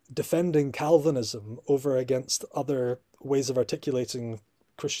defending Calvinism over against other ways of articulating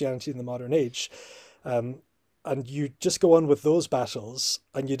Christianity in the modern age, and you just go on with those battles,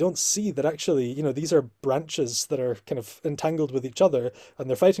 and you don't see that actually, these are branches that are kind of entangled with each other, and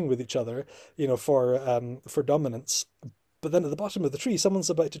they're fighting with each other, for dominance. But then at the bottom of the tree, someone's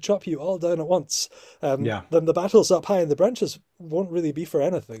about to chop you all down at once. Then the battle's up high and the branches won't really be for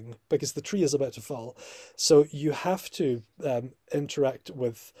anything because the tree is about to fall. So you have to interact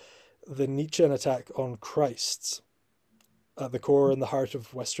with the Nietzschean attack on Christ at the core and the heart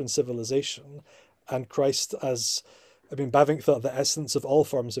of Western civilization. And Christ as, Bavinck thought the essence of all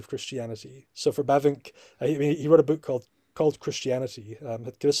forms of Christianity. So for Bavinck, he wrote a book called Christianity,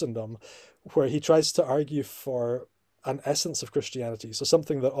 Het Christendom, where he tries to argue for an essence of Christianity, so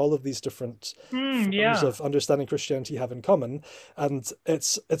something that all of these different forms of understanding Christianity have in common. And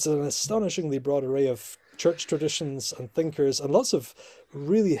it's an astonishingly broad array of church traditions and thinkers, and lots of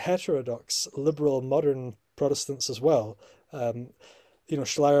really heterodox liberal modern Protestants as well.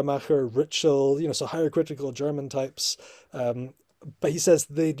 Schleiermacher, Ritschl, so higher critical German types. But he says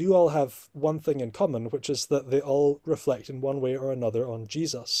they do all have one thing in common, which is that they all reflect in one way or another on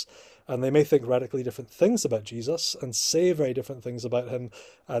Jesus. And they may think radically different things about Jesus and say very different things about him.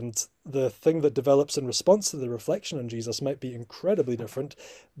 And the thing that develops in response to the reflection on Jesus might be incredibly different,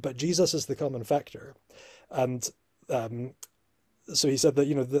 but Jesus is the common factor. And so he said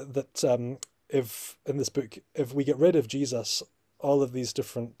that, if in this book, if we get rid of Jesus, all of these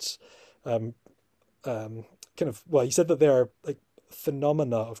different he said that they are like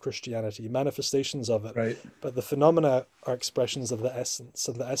phenomena of Christianity, manifestations of it, right? But the phenomena are expressions of the essence,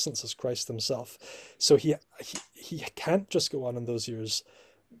 and the essence is Christ himself. So he can't just go on in those years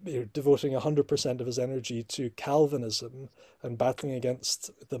devoting 100% of his energy to Calvinism and battling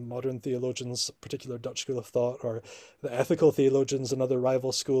against the modern theologians, particular Dutch school of thought, or the ethical theologians, another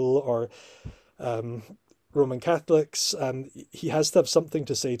rival school, or Roman Catholics, and he has to have something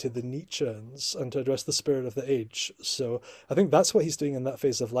to say to the Nietzscheans and to address the spirit of the age. So I think that's what he's doing in that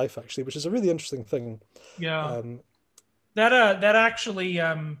phase of life, actually, which is a really interesting thing. Yeah. That actually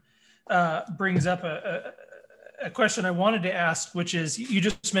brings up a question I wanted to ask, which is, you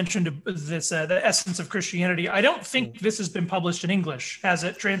just mentioned this the essence of Christianity. I don't think this has been published in English. Has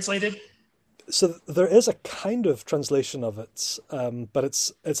it translated? So there is a kind of translation of it, but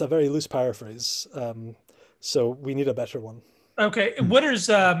it's a very loose paraphrase. So we need a better one. Okay. What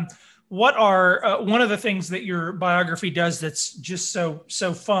are one of the things that your biography does that's just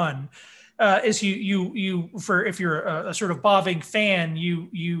so fun is you for, if you're a sort of Bavinck fan,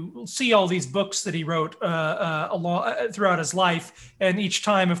 you see all these books that he wrote throughout his life, and each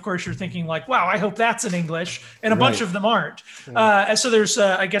time, of course, you're thinking like, wow, I hope that's in English, and a bunch of them aren't. And so there's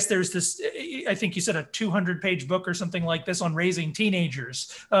I guess there's this, I think you said a 200-page book or something like this on raising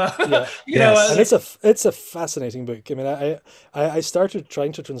teenagers. And it's a fascinating book. I mean, I started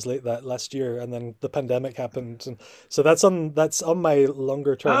trying to translate that last year, and then the pandemic happened, and so that's on my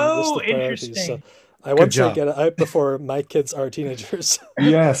longer term list of priorities. So I want to get it out before my kids are teenagers.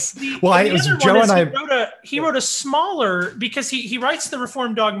 Yes. Well, it was Joe and I. He wrote a smaller, because he writes the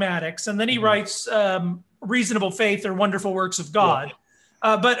Reformed Dogmatics, and then he writes Reasonable Faith or Wonderful Works of God.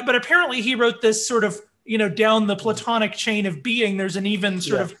 Yeah. But apparently he wrote this sort of, down the Platonic chain of being. There's an even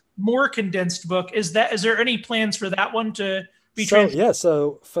sort of more condensed book. Is there any plans for that one to be translated?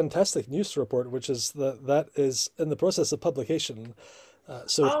 So Fantastic News Report, which is that is in the process of publication.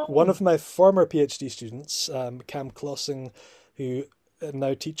 One of my former PhD students, Cam Clossing, who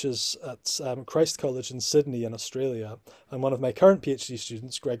now teaches at Christ College in Sydney in Australia, and one of my current PhD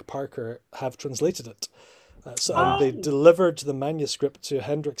students, Greg Parker, have translated it. And they delivered the manuscript to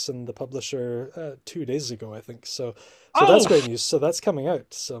Hendrickson, the publisher, 2 days ago, I think. So that's great news. So that's coming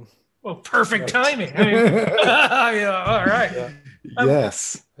out. So. Well, perfect timing. I mean, all right. Yeah.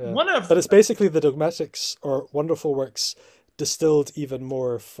 Yes. But it's basically the Dogmatics or Wonderful Works distilled even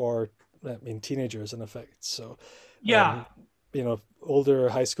more for, teenagers in effect. So, older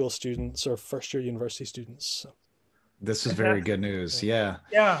high school students or first year university students. So. This is very good news. Yeah.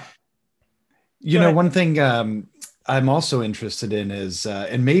 One thing I'm also interested in is,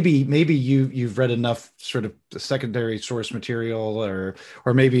 and maybe you've read enough sort of secondary source material or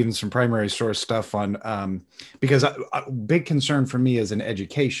maybe even some primary source stuff on, because a big concern for me is in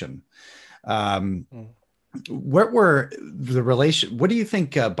education. What were the relation? What do you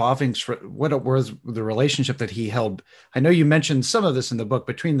think Bavinck's? What was the relationship that he held? I know you mentioned some of this in the book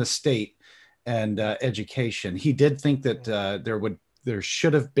between the state and education. He did think that there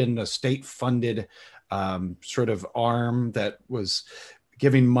should have been a state-funded sort of arm that was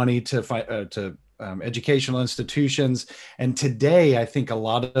giving money to educational institutions. And today, I think a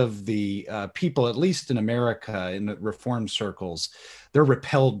lot of the people, at least in America, in the reform circles, they're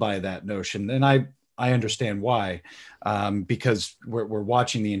repelled by that notion. And I understand why, because we're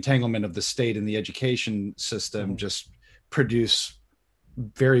watching the entanglement of the state and the education system just produce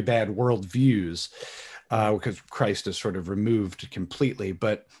very bad worldviews, because Christ is sort of removed completely.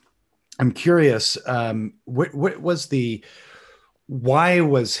 But I'm curious, why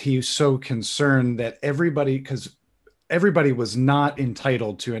was he so concerned that because everybody was not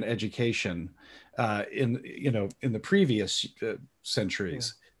entitled to an education in the previous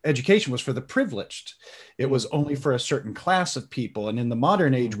centuries. Education was for the privileged. It was only for a certain class of people. And in the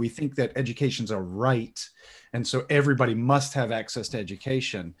modern age, we think that education's a right. And so everybody must have access to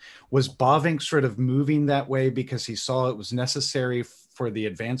education. Was Bavinck sort of moving that way because he saw it was necessary for the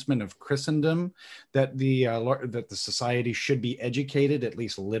advancement of Christendom, that the society should be educated, at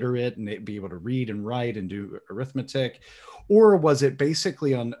least literate, and be able to read and write and do arithmetic? Or was it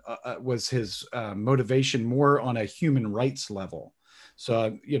basically was his motivation more on a human rights level?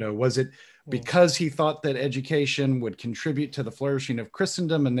 So, was it because he thought that education would contribute to the flourishing of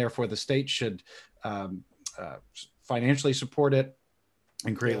Christendom and therefore the state should financially support it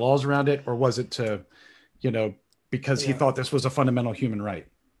and create laws around it? Or was it to, because he thought this was a fundamental human right?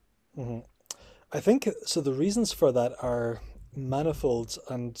 I think so. The reasons for that are manifold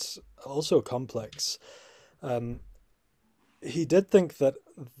and also complex. He did think that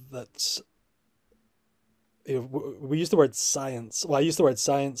we use the word science. Well, I use the word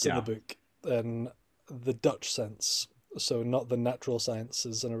science in the book in the Dutch sense. So not the natural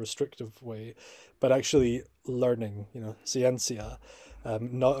sciences in a restrictive way, but actually learning, scientia,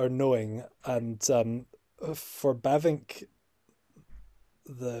 knowing. And for Bavinck,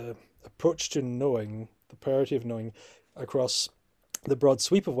 the approach to knowing, the priority of knowing across the broad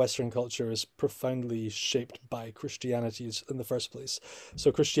sweep of Western culture is profoundly shaped by Christianity in the first place.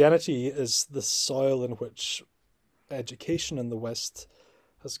 So Christianity is the soil in which education in the West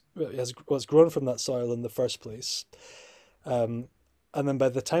was grown from that soil in the first place. And then by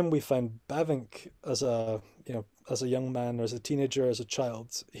the time we find Bavinck as a young man, or as a teenager, as a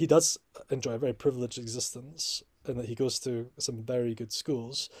child, he does enjoy a very privileged existence in that he goes to some very good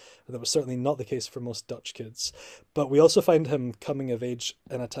schools, and that was certainly not the case for most Dutch kids. But we also find him coming of age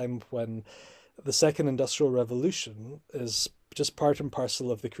in a time when the Second Industrial Revolution is just part and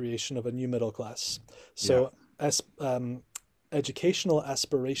parcel of the creation of a new middle class. So as educational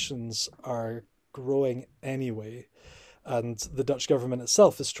aspirations are growing anyway, and the Dutch government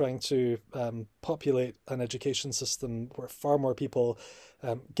itself is trying to populate an education system where far more people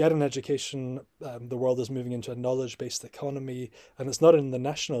get an education. The world is moving into a knowledge-based economy, and it's not in the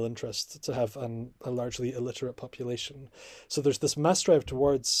national interest to have a largely illiterate population. So there's this mass drive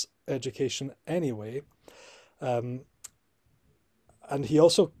towards education anyway. And he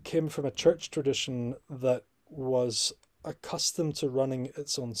also came from a church tradition that was accustomed to running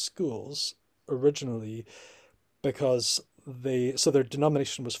its own schools originally, because their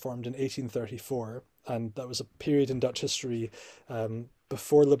denomination was formed in 1834, and that was a period in Dutch history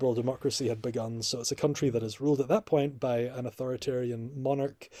before liberal democracy had begun. So it's a country that is ruled at that point by an authoritarian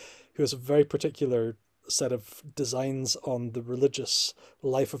monarch who has a very particular set of designs on the religious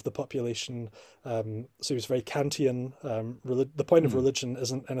life of the population. So he was very Kantian. The point of religion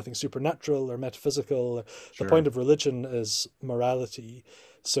isn't anything supernatural or metaphysical. Sure. The point of religion is morality.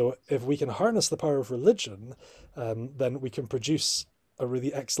 So if we can harness the power of religion, then we can produce a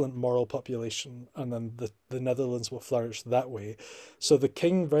really excellent moral population, and then the Netherlands will flourish that way. So the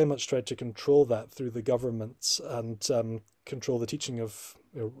king very much tried to control that through the government, and control the teaching of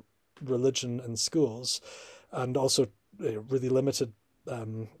religion in schools, and also really limited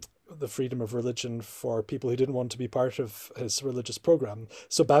the freedom of religion for people who didn't want to be part of his religious program.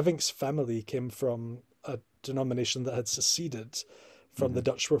 So Bavinck's family came from a denomination that had seceded from the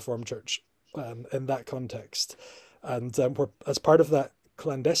Dutch Reformed Church in that context. And as part of that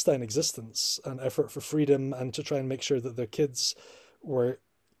clandestine existence and effort for freedom, and to try and make sure that their kids were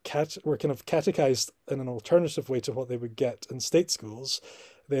kind of catechized in an alternative way to what they would get in state schools,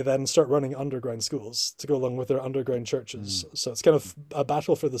 they then start running underground schools to go along with their underground churches. So it's kind of a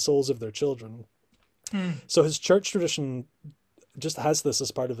battle for the souls of their children. So his church tradition just has this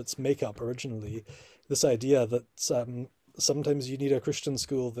as part of its makeup originally, this idea that sometimes you need a Christian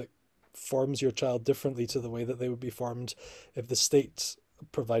school that forms your child differently to the way that they would be formed if the state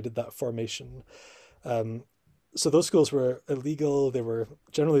provided that formation. So those schools were illegal. They were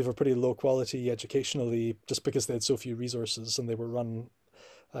generally of a pretty low quality educationally, just because they had so few resources, and they were run,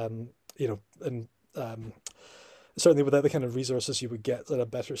 certainly without the kind of resources you would get at a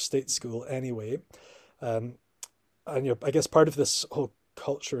better state school anyway. And I guess part of this whole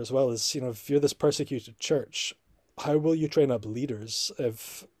culture as well is, if you're this persecuted church, how will you train up leaders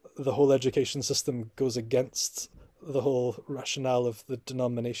if the whole education system goes against the whole rationale of the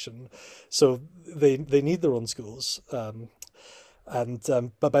denomination? So they need their own schools. But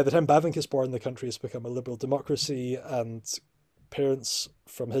by the time Bavinck is born, the country has become a liberal democracy, and parents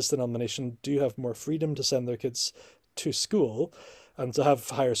from his denomination do have more freedom to send their kids to school and to have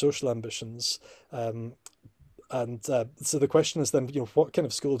higher social ambitions. So the question is then, what kind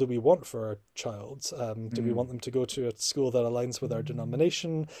of school do we want for our child? Do we want them to go to a school that aligns with our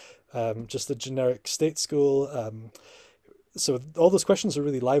denomination, just a generic state school? So all those questions are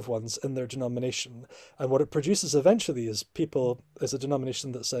really live ones in their denomination. And what it produces eventually is a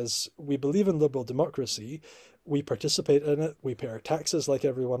denomination that says, we believe in liberal democracy, we participate in it, we pay our taxes like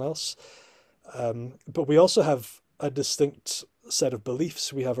everyone else, but we also have a distinct set of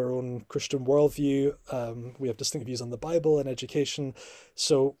beliefs. We have our own Christian worldview. We have distinct views on the Bible and education.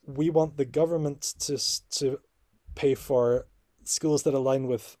 So we want the government to pay for schools that align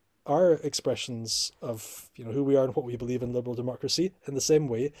with our expressions of who we are and what we believe in liberal democracy, in the same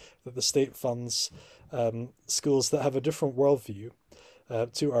way that the state funds schools that have a different worldview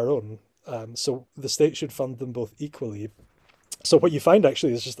to our own. So the state should fund them both equally. So what you find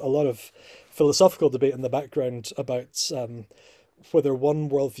actually is just a lot of philosophical debate in the background about whether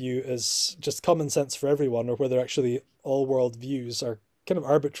one worldview is just common sense for everyone, or whether actually all worldviews are kind of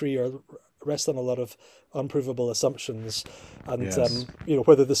arbitrary or rest on a lot of unprovable assumptions, and Yes.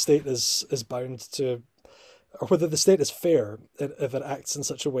 Whether the state is bound to, or whether the state is fair if it acts in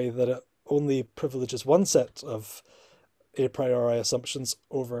such a way that it only privileges one set of a priori assumptions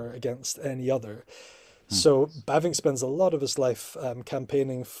over against any other. So Bavinck spends a lot of his life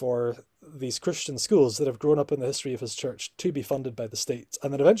campaigning for these Christian schools that have grown up in the history of his church to be funded by the state.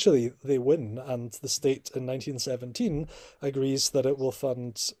 And then eventually they win, and the state in 1917 agrees that it will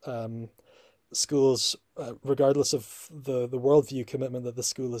fund schools regardless of the worldview commitment that the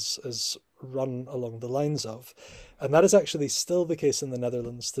school is run along the lines of. And that is actually still the case in the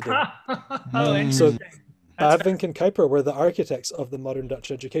Netherlands today. Oh, So interesting. Bavinck and Kuiper were the architects of the modern Dutch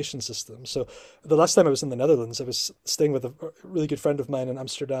education system. So the last time I was in the Netherlands, I was staying with a really good friend of mine in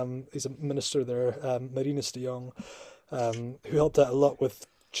Amsterdam. He's a minister there, Marinus de Jong, who helped out a lot with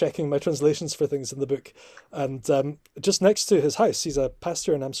checking my translations for things in the book. And just next to his house, he's a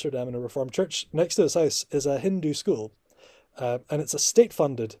pastor in Amsterdam in a Reformed church. Next to his house is a Hindu school, and it's a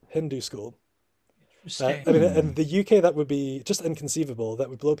state-funded Hindu school. I mean, in the UK, that would be just inconceivable.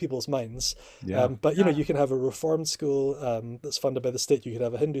 That would blow people's minds. Yeah. But, you know, you can have a Reformed school that's funded by the state. You could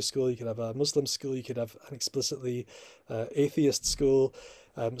have a Hindu school. You could have a Muslim school. You could have an explicitly atheist school.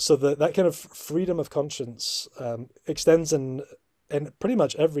 So that kind of freedom of conscience extends in pretty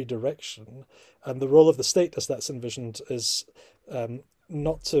much every direction. And the role of the state, as that's envisioned, is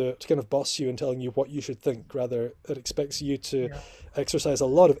not to kind of boss you and telling you what you should think. Rather, it expects you to exercise a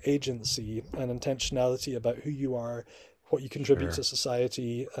lot of agency and intentionality about who you are, what you contribute to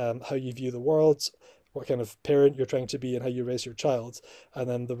society, how you view the world, what kind of parent you're trying to be, and how you raise your child. And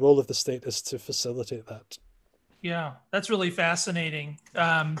then the role of the state is to facilitate that. Yeah, that's really fascinating.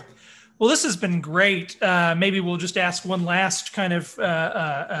 Well, this has been great. Maybe we'll just ask one last kind of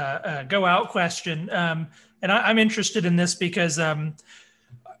go out question. And I'm interested in this because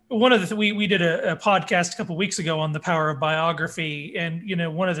one of the we did a podcast a couple of weeks ago on the power of biography, and you know,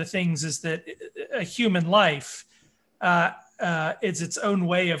 one of the things is that a human life is its own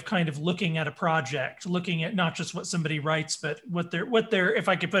way of kind of looking at a project, looking at not just what somebody writes, but what their if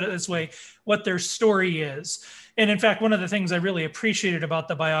I could put it this way, what their story is. And in fact, one of the things I really appreciated about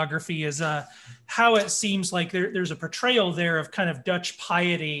the biography is how it seems like there's a portrayal there of kind of Dutch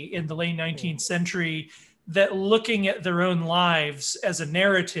piety in the late 19th century, that looking at their own lives as a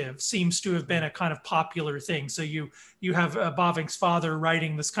narrative seems to have been a kind of popular thing. So you have Bavinck's father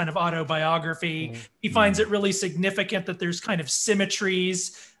writing this kind of autobiography. He finds it really significant that there's kind of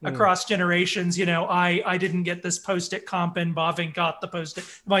symmetries across generations. You know, I didn't get this post at Kampen, Bavinck got the post at,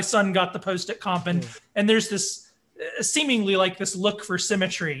 my son got the post at Kampen. And there's this seemingly like this look for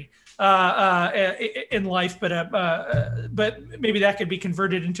symmetry in life, but maybe that could be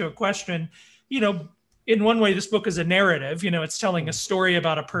converted into a question. You know, in one way, this book is a narrative. You know, it's telling a story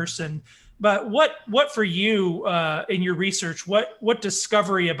about a person. But what for you in your research, what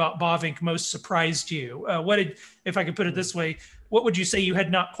discovery about Bavinck most surprised you? If I could put it this way, what would you say you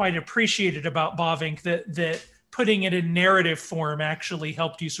had not quite appreciated about Bavinck that putting it in narrative form actually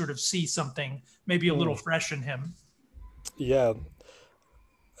helped you sort of see something maybe a little fresh in him? Yeah.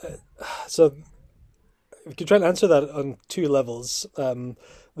 So we could try and answer that on two levels.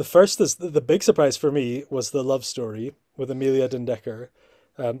 The first is the big surprise for me was the love story with Amelia Dindecker,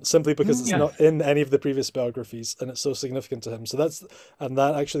 simply because it's not in any of the previous biographies and it's so significant to him. So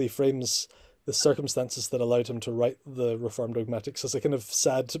that actually frames the circumstances that allowed him to write the Reformed Dogmatics as a kind of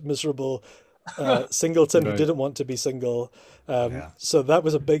sad, miserable singleton who didn't want to be single. So that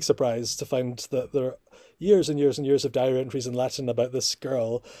was a big surprise to find that there are years and years and years of diary entries in Latin about this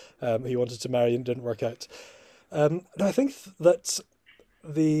girl who he wanted to marry and didn't work out. I think that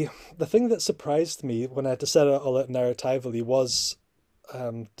the thing that surprised me when I had to set it all out narratively was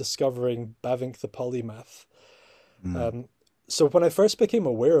discovering Bavinck the polymath. So when I first became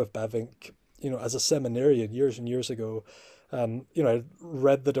aware of Bavinck, you know, as a seminarian years and years ago, you know, I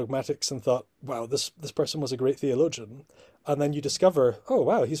read the dogmatics and thought, wow, this person was a great theologian. And then you discover, oh,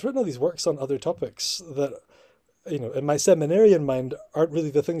 wow, he's written all these works on other topics that, you know, in my seminarian mind aren't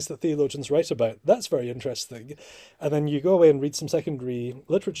really the things that theologians write about. That's very interesting. And then you go away and read some secondary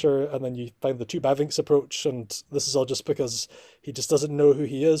literature, and then you find the two Bavinck's approach, and this is all just because he just doesn't know who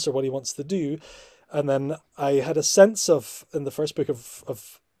he is or what he wants to do. And then I had a sense of, in the first book,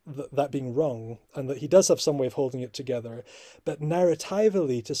 of that being wrong, and that he does have some way of holding it together. But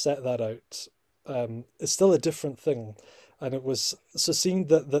narratively, to set that out is still a different thing. And it was, so seeing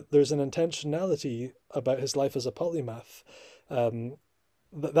that there's an intentionality about his life as a polymath,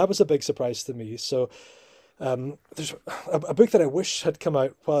 that was a big surprise to me. So there's a book that I wish had come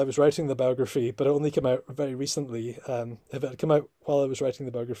out while I was writing the biography, but it only came out very recently. If it had come out while I was writing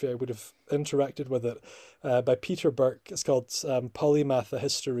the biography, I would have interacted with it, by Peter Burke. It's called Polymath, A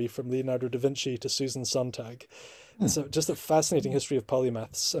History from Leonardo da Vinci to Susan Sontag. So just a fascinating history of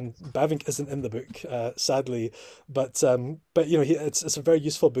polymaths, and Bavinck isn't in the book, sadly, but you know, it's a very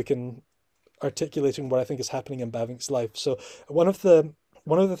useful book in articulating what I think is happening in Bavinck's life. So one of the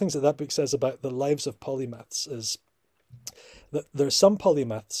one of the things that book says about the lives of polymaths is that there are some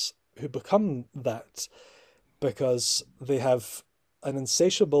polymaths who become that because they have an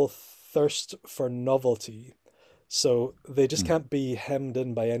insatiable thirst for novelty. So they just can't be hemmed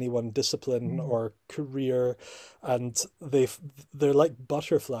in by any one discipline or career, and they're like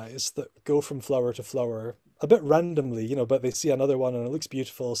butterflies that go from flower to flower a bit randomly, you know, but they see another one and it looks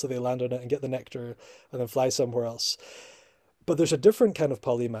beautiful, so they land on it and get the nectar and then fly somewhere else. But there's a different kind of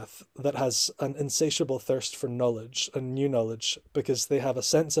polymath that has an insatiable thirst for knowledge and new knowledge because they have a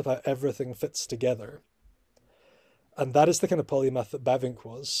sense of how everything fits together. And that is the kind of polymath that Bavinck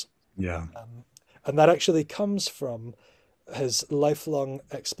was. Yeah. And that actually comes from his lifelong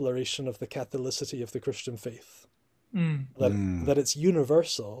exploration of the Catholicity of the Christian faith. That it's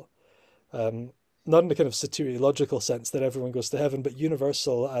universal, not in the kind of soteriological sense that everyone goes to heaven, but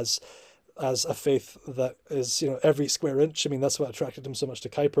universal as a faith that is, you know, every square inch. I mean, that's what attracted him so much to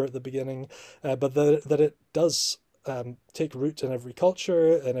Kuyper at the beginning, but that it does take root in every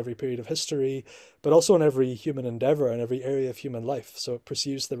culture, in every period of history, but also in every human endeavor, in every area of human life. So it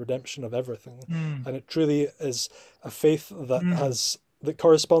pursues the redemption of everything. And it truly is a faith that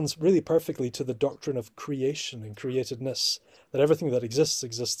corresponds really perfectly to the doctrine of creation and createdness, that everything that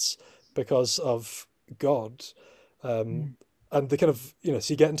exists because of God. And the kind of, you know,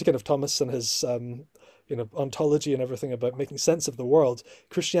 so you get into kind of Thomas and his, you know, ontology and everything about making sense of the world.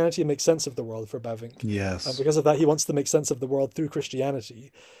 Christianity makes sense of the world for Bavinck. Yes. And because of that, he wants to make sense of the world through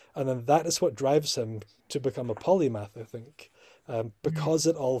Christianity. And then that is what drives him to become a polymath, I think, because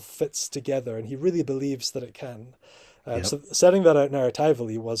it all fits together and he really believes that it can. So setting that out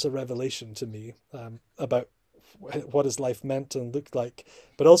narratively was a revelation to me about what his life meant and looked like,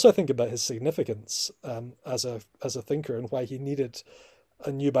 but also I think about his significance as a thinker and why he needed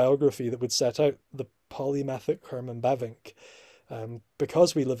a new biography that would set out the polymathic Herman Bavinck,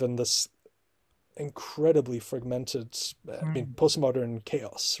 because we live in this incredibly fragmented, I mean, postmodern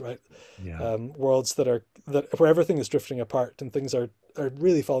chaos, right? Yeah. Worlds that where everything is drifting apart and things are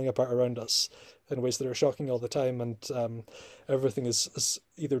really falling apart around us in ways that are shocking all the time, and everything is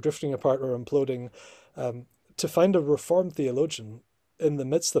either drifting apart or imploding. To find a Reformed theologian in the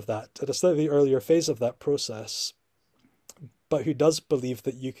midst of that, at a slightly earlier phase of that process, but who does believe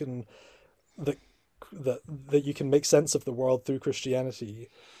that you can that you can make sense of the world through Christianity,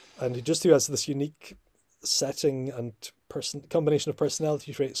 and who has this unique setting and combination of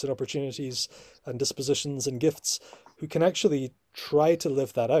personality traits and opportunities and dispositions and gifts, who can actually try to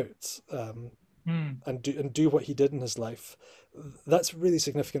live that out and do what he did in his life. That's really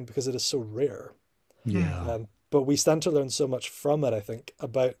significant because it is so rare. Yeah. But we stand to learn so much from it, I think,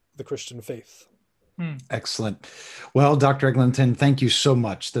 about the Christian faith. Excellent. Well, Dr. Eglinton, thank you so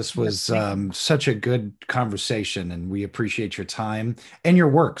much. This was such a good conversation, and we appreciate your time and your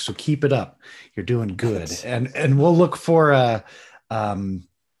work. So keep it up. You're doing good. Thanks. And we'll look for do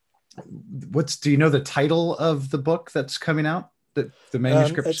you know the title of the book that's coming out? The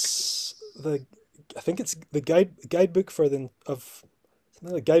manuscript? I think it's the guidebook for the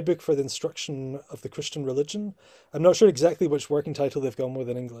guidebook for the instruction of the Christian religion. I'm not sure exactly which working title they've gone with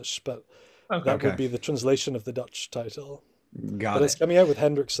in English, but that would be the translation of the Dutch title. But it's coming out with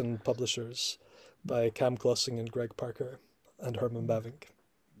Hendrickson Publishers by Cam Klossing and Greg Parker and Herman Bavinck.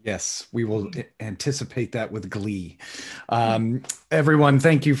 Yes, we will anticipate that with glee. Everyone,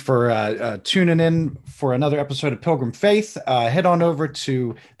 thank you for tuning in for another episode of Pilgrim Faith. Head on over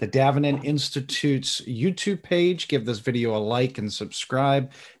to the Davenant Institute's YouTube page. Give this video a like and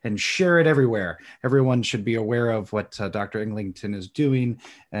subscribe and share it everywhere. Everyone should be aware of what Dr. Eglinton is doing,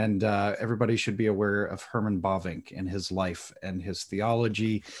 and everybody should be aware of Herman Bavinck and his life and his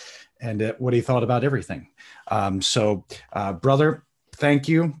theology and what he thought about everything. Brother, thank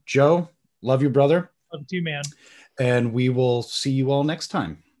you. Joe, love you, brother. Love you, man. And we will see you all next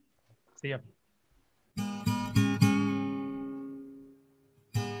time. See ya.